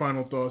that, and your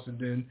final thoughts, and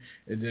then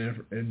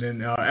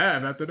Av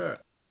after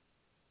that.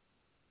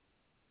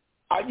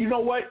 You know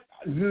what?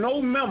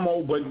 No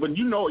memo, but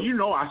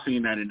I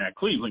seen that in that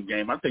Cleveland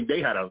game. I think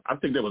there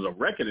was a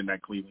record in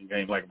that Cleveland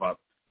game, like about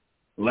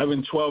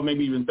 11, 12,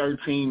 maybe even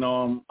 13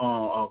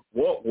 walk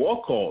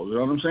calls. You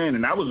know what I'm saying?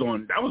 And that was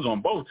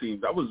on both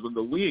teams. That was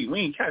we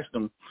ain't catch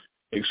them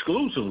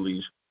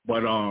exclusively,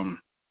 but I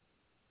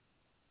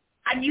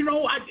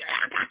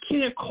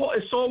can't call.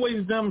 It's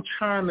always them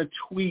trying to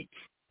tweak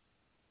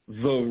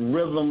the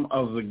rhythm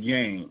of the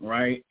game,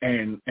 right?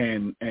 And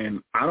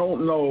I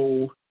don't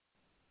know.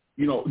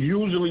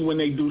 Usually when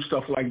they do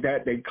stuff like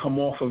that, they come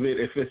off of it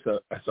if it's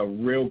a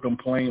real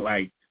complaint,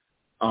 like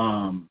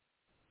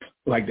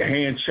the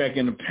hand check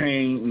in the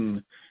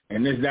paint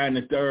and this, that, and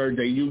the third.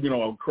 They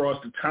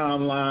across the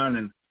timeline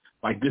and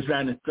like this,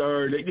 that, and the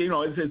third.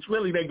 It's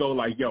really, they go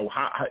like, yo,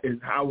 how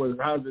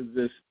does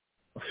this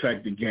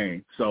affect the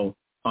game? So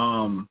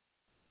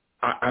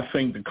I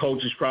think the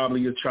coaches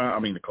probably are trying. I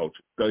mean, the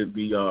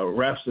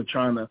refs are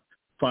trying to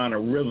find a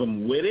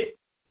rhythm with it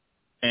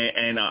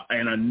and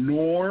a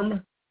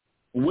norm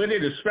with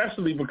it,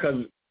 especially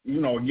because,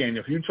 again,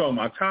 if you're talking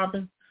about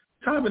Toppin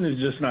is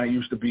just not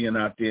used to being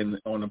out there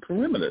on the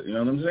perimeter. You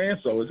know what I'm saying?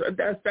 So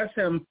that's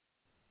him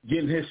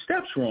getting his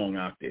steps wrong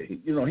out there. He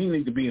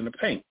needs to be in the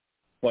paint.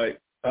 But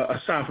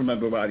aside from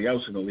everybody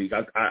else in the league,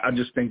 I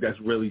just think that's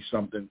really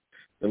something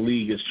the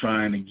league is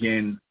trying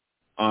again.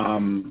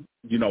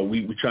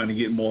 We're trying to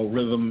get more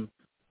rhythm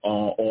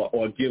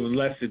or give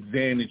less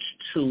advantage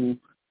to,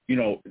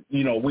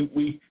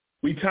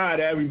 we tired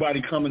of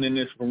everybody coming in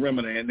this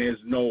perimeter and there's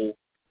no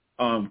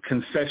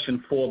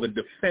concession for the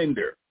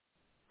defender,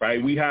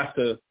 right? We have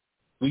to,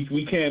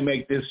 we can't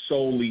make this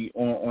solely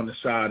on the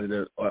side of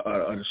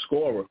the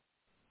scorer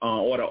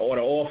or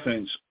the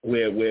offense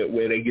where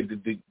they get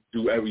to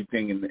do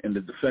everything and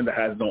the defender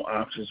has no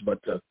options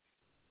but to,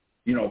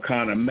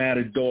 kind of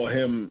matador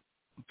him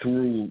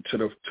through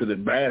to the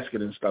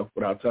basket and stuff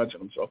without touching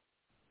him. So,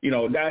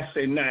 that's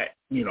in that.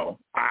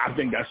 I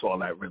think that's all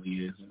that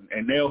really is,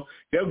 and they'll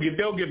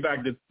get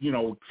back to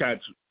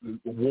cats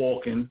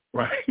walking,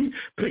 right,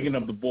 picking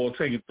up the ball,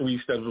 taking 3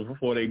 steps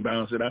before they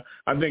bounce it out.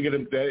 I think it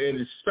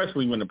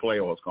especially when the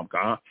playoffs come.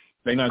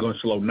 They're not going to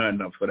slow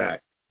nothing up for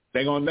that.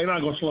 They're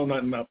not going to slow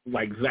nothing up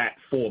like that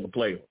for the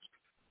playoffs.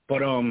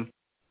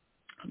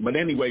 But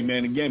anyway,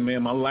 man. Again,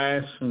 man, my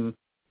last and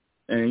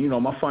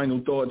my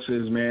final thoughts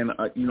is, man.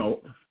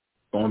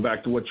 Going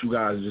back to what you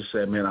guys just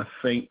said, man. I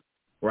think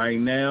right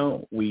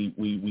now we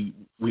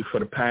for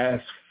the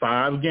past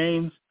 5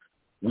 games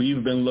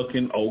we've been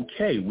looking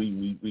okay.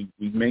 We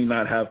may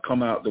not have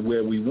come out to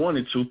where we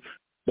wanted to,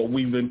 but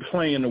we've been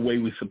playing the way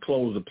we're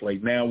supposed to play.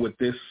 Now with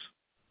this,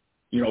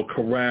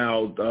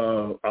 corralled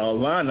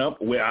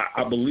lineup, where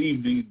I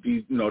believe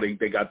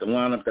they got the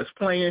lineup that's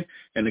playing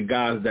and the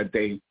guys that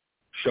they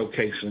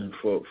showcasing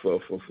for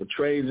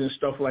trades and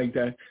stuff like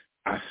that.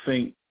 I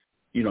think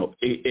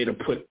it'll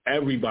put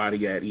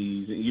everybody at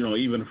ease,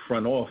 even the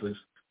front office,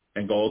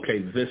 and go, okay,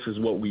 this is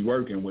what we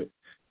working with.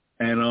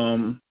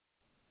 And,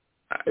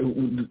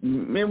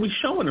 man, we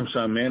showing them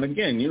something, man.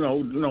 Again,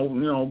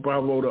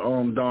 bravo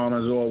to Don,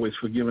 as always,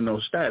 for giving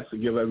those stats to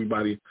give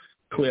everybody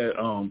clear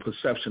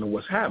perception of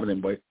what's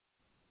happening. But,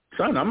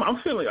 son, I'm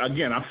feeling,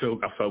 again, I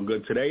felt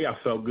good today. I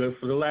felt good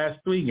for the last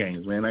 3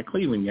 games, man. That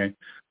Cleveland game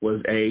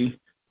was a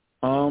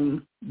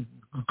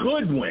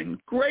good win,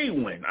 great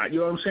win. You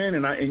know what I'm saying?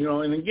 And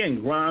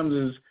again,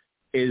 Grimes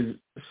is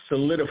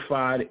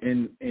solidified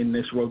in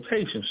this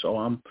rotation. So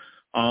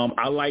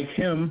I like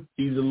him.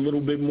 He's a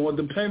little bit more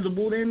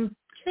dependable than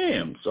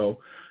Cam. So,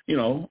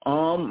 let's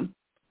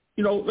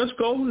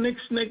go. Nick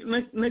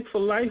for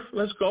life.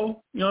 Let's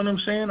go. You know what I'm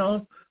saying?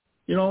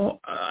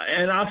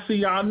 And I'll see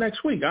y'all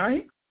next week, all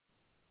right?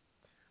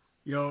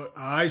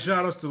 I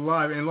shout outs to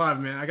Live,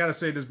 man. I gotta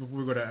say this before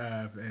we go to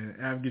Av, and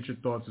Av, get your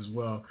thoughts as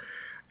well.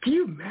 Can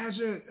you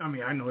imagine? I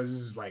mean, I know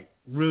this is like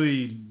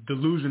really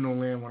delusional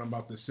land what I'm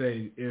about to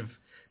say. If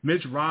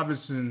Mitch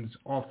Robinson's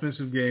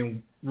offensive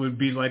game would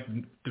be like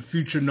the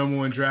future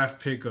 #1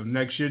 draft pick of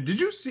next year.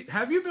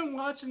 Have you been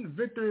watching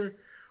Victor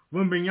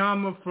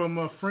Wembanyama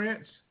from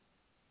France?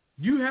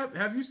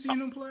 Have you seen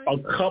him play? A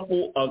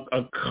couple,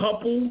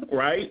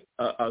 right?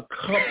 A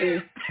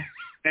couple.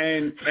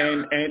 And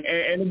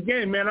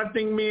again, man, I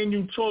think me and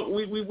you talk.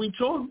 We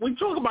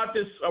talk about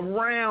this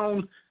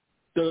around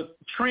the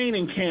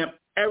training camp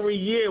every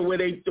year, where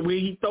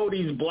he throw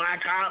these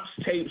black ops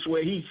tapes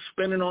where he's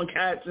spinning on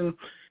cats and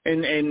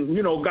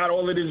got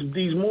all of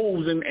these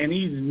moves, and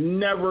he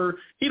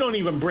don't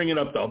even bring it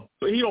up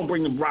he don't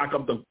bring the rock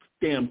up the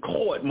damn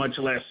court, much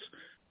less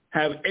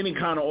have any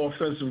kind of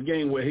offensive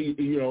game where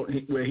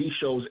he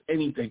shows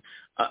anything.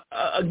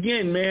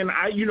 Again, man,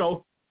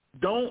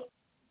 don't.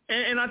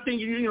 And I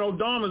think,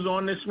 Dom is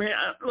on this, man.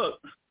 Look,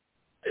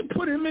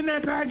 put him in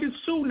that package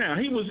too now.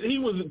 He was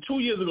 2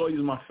 years ago, he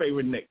was my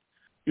favorite Knick.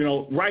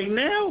 Right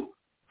now,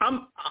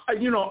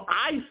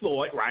 I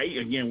thought, right,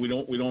 again, we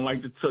don't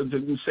like to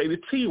say the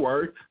T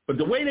word, but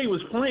the way they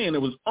was playing,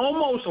 it was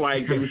almost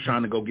like they was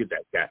trying to go get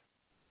that guy.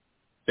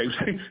 They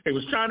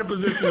was trying to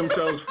position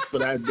themselves for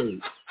that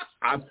dude.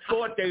 I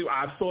thought they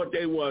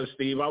was,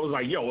 Steve. I was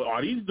like, yo,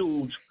 are these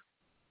dudes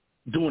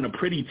doing a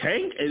pretty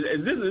tank?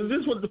 Is this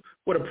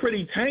what a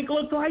pretty tank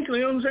looks like? You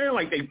know what I'm saying?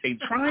 Like they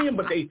trying,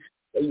 but they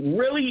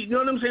really, you know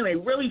what I'm saying? They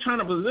really trying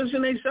to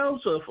position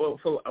themselves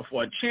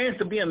for a chance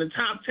to be in the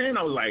top 10.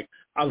 I was like,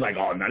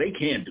 oh no, they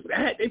can't do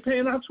that. They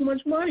paying out too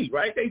much money,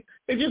 right? They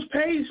just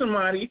paid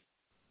somebody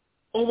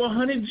over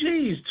 100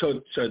 G's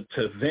to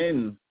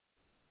then,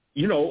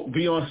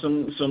 be on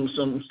some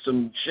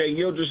Shai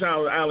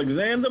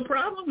Gilgeous-Alexander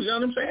problems. You know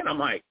what I'm saying? I'm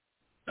like,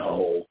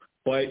 no.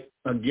 But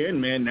again,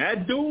 man,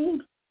 that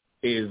dude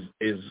is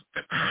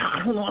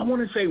I don't know, I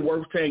want to say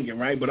worth tanking,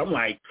 right? But I'm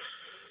like,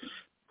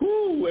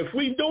 if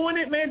we doing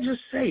it, man, just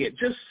say it.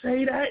 Just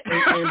say that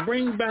and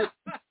bring back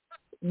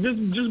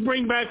just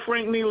bring back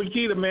Frank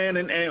Ntilikina, man,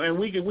 and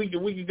we can go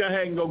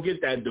ahead and go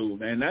get that dude,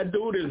 man. That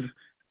dude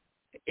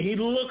he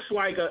looks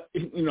like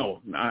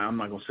I'm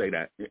not gonna say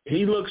that.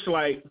 He looks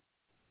like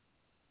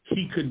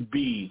he could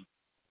be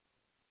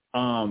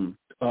Duncan.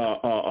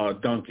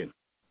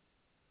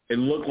 It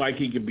looked like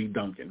he could be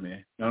Duncan,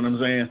 man. You know what I'm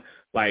saying?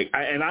 Like,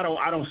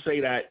 I don't say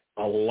that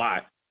a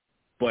lot,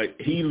 but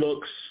he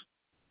looks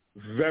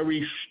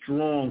very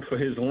strong for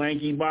his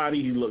lanky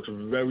body. He looks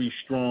very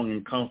strong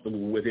and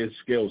comfortable with his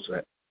skill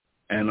set.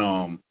 And,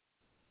 and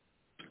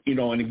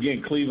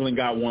again, Cleveland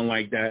got one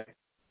like that.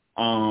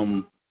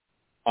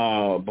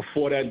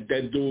 Before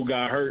that dude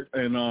got hurt,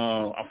 and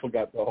I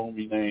forgot the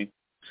homie name,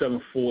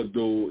 7'4"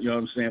 dude, you know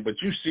what I'm saying?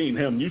 But you seen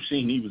him. You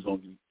seen he was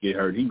going to get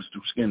hurt. He was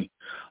too skinny.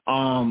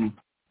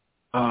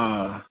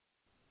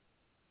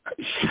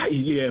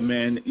 Yeah,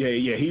 man.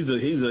 Yeah. He's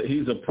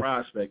a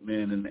prospect,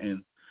 man,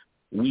 and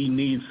we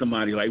need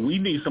somebody like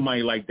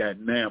that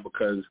now,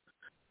 because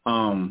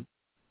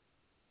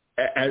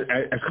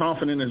as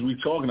confident as we're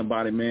talking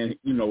about it, man,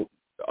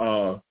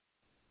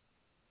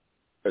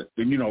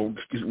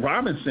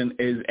 Robinson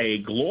is a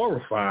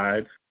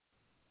glorified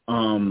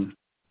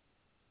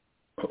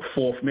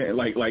fourth man,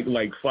 like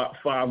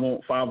 5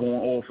 on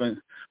offense,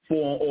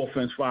 4 on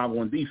offense, 5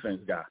 on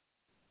defense guy.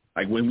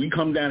 Like when we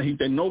come down,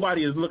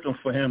 nobody is looking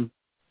for him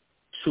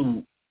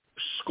to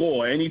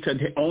score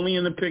only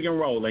in the pick and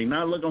roll. They're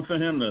not looking for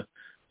him to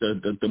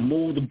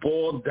move the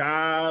ball,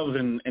 dive,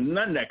 and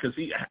none of that, because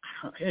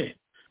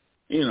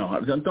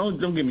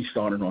don't get me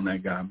started on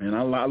that guy, man.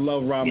 I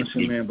love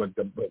Robinson, man, but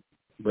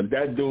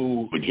that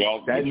dude. Would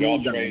y'all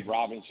trade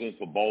Robinson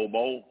for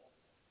Bobo?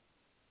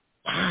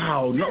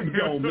 Wow, no,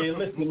 man,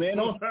 listen, man,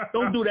 don't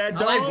do that,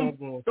 Dom.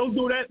 Don't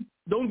do that,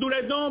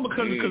 Dom,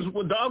 because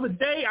the other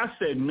day I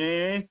said,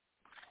 man,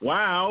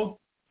 wow,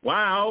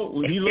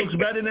 he looks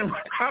better than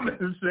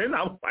Robinson.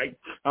 I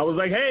was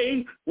like,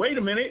 hey, wait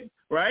a minute,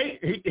 right?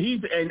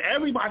 He's and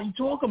everybody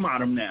talk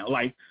about him now,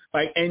 like,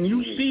 and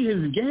you see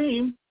his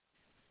game,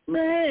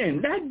 man.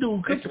 That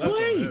dude could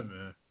play.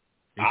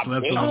 He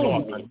slept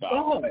on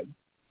him.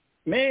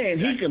 Man,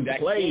 he can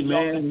play,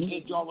 man.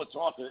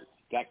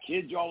 That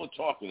kid y'all are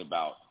talking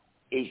about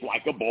is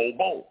like a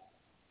Bobo.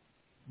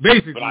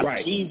 Basically, but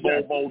I've seen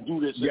Bobo do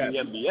this in the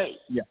NBA.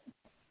 Yeah.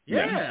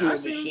 He's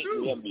doing this shit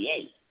in the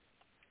NBA.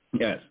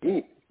 Yes.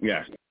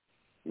 Yes.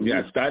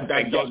 Yes. That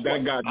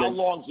guy. How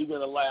long is he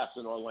going to last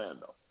in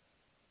Orlando?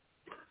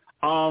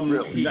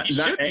 Really?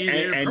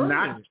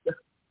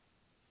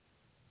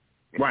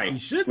 Right.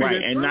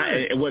 And not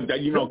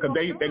you know, because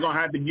they're gonna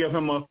have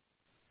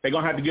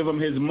to give him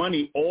his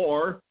money,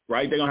 or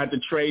right, they're gonna have to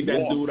trade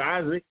that dude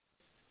Isaac.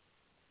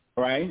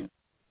 Right.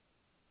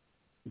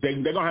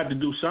 They're gonna have to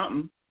do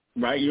something,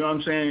 right? You know what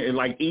I'm saying? And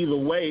like either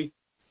way,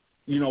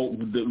 you know,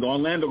 the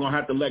Orlando gonna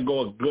have to let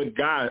go of good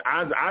guys.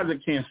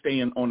 Isaac can't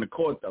stay on the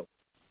court though,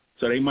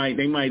 so they might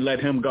let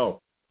him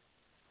go.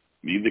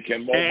 Neither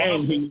can Mo.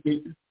 And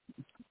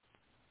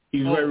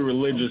he's very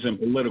religious and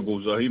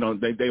political, so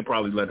they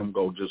probably let him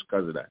go just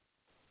because of that.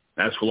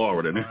 That's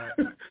Florida.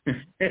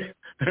 They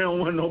don't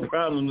want no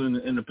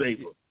problems in the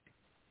paper.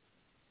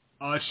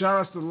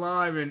 Shout outs to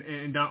Live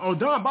and Dom. Oh,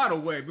 Dom, by the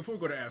way, before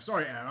we go to Av,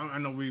 sorry, Av, I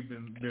know we've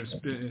been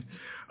spitting.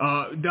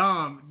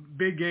 Dom,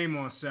 big game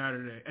on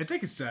Saturday. I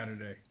think it's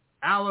Saturday.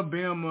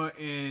 Alabama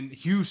and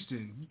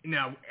Houston.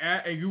 Now,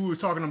 you were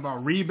talking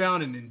about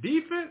rebounding and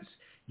defense.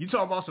 You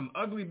talk about some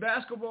ugly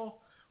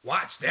basketball.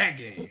 Watch that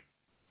game.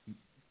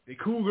 The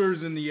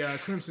Cougars and the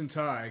Crimson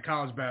Tide,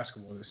 college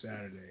basketball this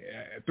Saturday.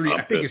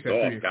 I think it's at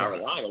 3 o'clock.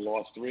 Carolina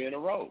lost 3 in a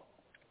row.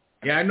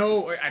 Yeah, I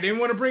know. I didn't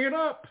want to bring it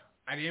up.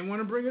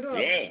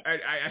 Yeah.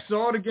 I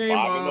saw the game.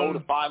 5-0 to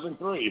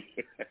 5-3.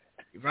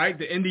 Right,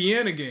 the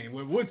Indiana game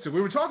with Woodson.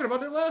 We were talking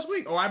about it last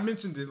week. Oh, I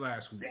mentioned it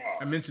last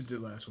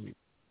week.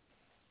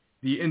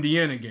 The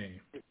Indiana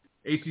game,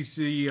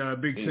 ACC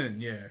Big Ten.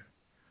 Yeah.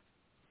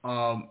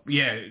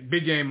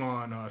 Big game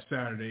on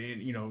Saturday.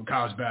 And,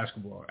 college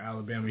basketball,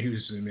 Alabama,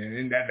 Houston, man,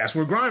 and that's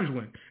where Grimes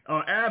went.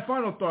 Add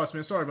final thoughts,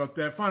 man. Sorry about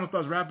that. Final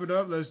thoughts. Wrap it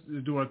up. Let's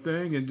do our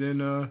thing, and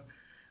then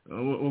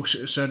we'll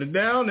shut it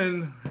down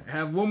and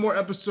have one more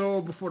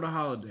episode before the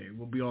holiday.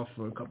 We'll be off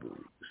for a couple of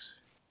weeks.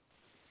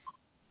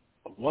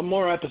 One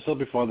more episode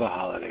before the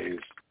holidays.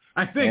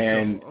 I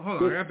think so.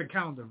 Hold on, I got the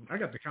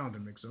calendar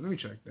mixed up. Let me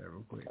check that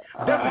real quick.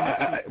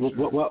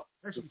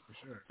 Actually, for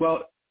sure.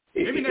 Well,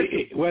 maybe next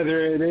week. Whether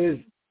it is,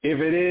 if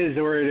it is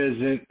or it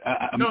isn't.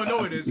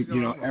 No, it is.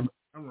 I'm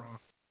wrong.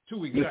 2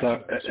 weeks.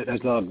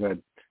 That's all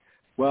good.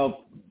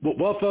 Well,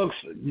 folks,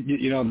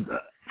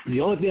 the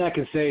only thing I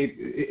can say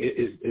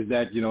is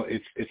that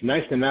it's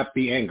nice to not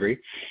be angry.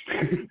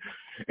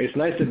 It's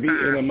nice to be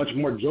in a much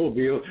more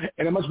jovial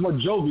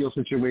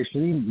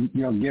situation.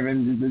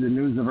 Given the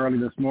news of early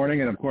this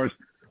morning, and of course,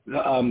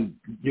 the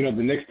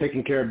Knicks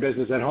taking care of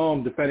business at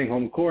home, defending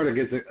home court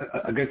against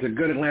a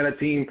good Atlanta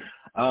team.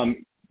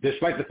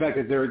 Despite the fact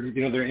that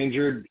they're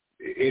injured,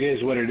 it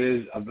is what it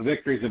is. A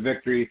victory is a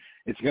victory.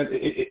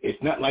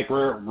 It's not like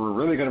we're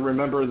really going to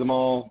remember them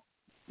all,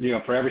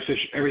 for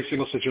every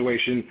single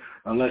situation,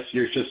 unless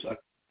you're just a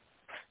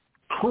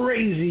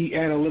crazy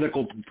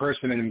analytical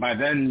person, and by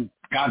then,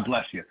 God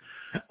bless you.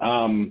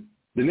 The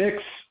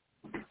Knicks,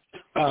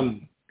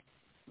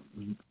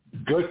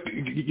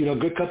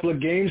 good couple of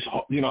games,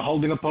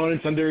 holding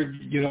opponents under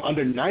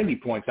 90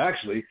 points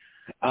actually.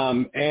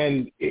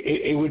 And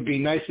it would be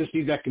nice to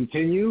see that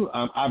continue.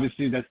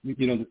 Obviously, that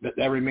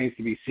remains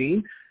to be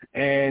seen.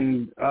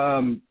 And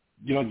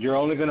you're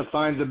only going to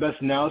find the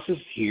best analysis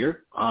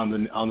here on the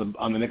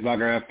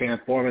Knickerbocker Fan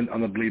Forum and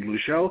on the Bleed Blue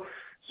Show.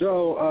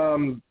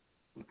 So,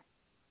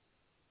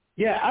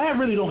 I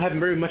really don't have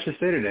very much to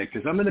say today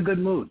because I'm in a good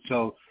mood.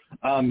 So,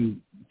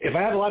 if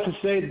I have a lot to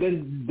say,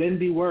 then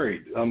be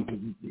worried.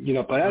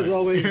 But as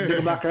always,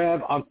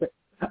 Knickerbocker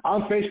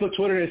on Facebook,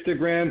 Twitter, and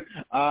Instagram.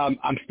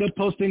 I'm still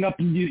posting up,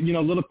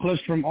 little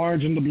clips from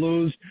Orange and the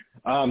Blues.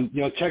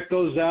 Check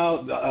those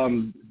out.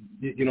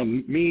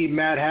 Me,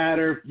 Mad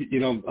Hatter,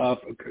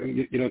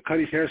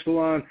 Cuddy's Hair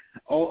Salon,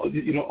 all the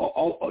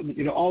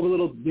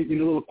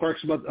little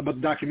quirks about the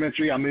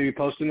documentary. I'm going to be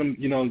posting them,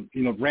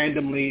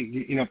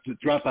 randomly,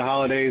 throughout the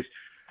holidays.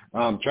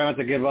 Try not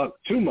to give up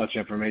too much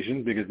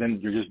information because then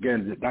you're just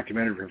getting the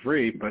documentary for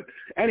free. But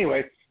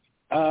anyway,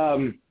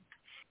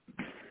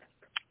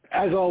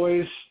 as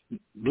always,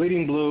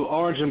 Bleeding Blue,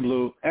 Orange and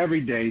Blue,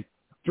 every day,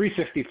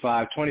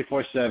 365,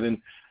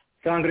 24/7.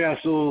 Sangre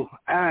Azul,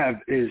 Av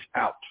is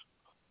out.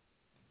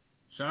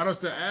 Shout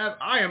out to Av.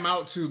 I am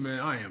out too, man.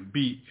 I am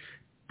beat.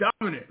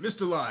 Dominant,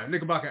 Mr. Live,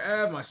 Knickerbocker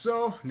Av,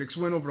 myself. Knicks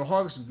win over the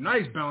Hawks.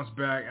 Nice bounce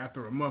back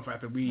after a month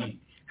after we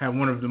had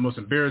one of the most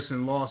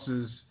embarrassing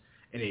losses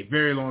in a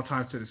very long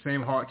time to the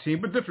same Hawk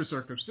team, but different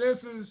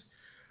circumstances.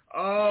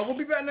 We'll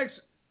be back next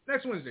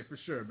Wednesday for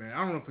sure, man. I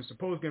don't know if it's a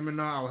post game or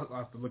not. I'll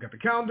have to look at the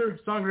calendar.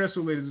 Sangre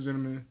Azul, ladies and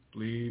gentlemen.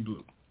 Bleed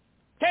Blue.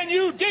 Can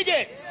you dig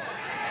it?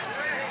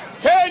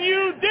 Can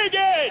you dig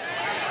it?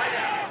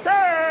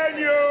 Can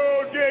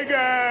you dig it?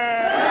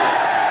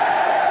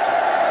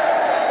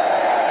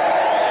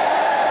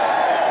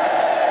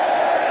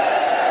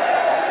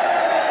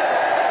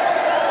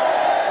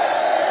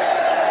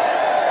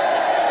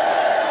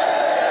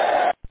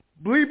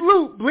 Bleed bleep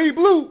bloop, bleep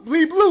bloop,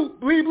 bleep bloop,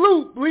 bleep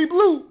bloop, bleep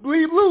bloop,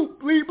 bleep bloop,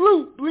 bleep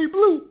bloop, bleep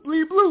bloop,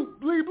 bleep bloop,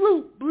 bleep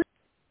bloop, bleep.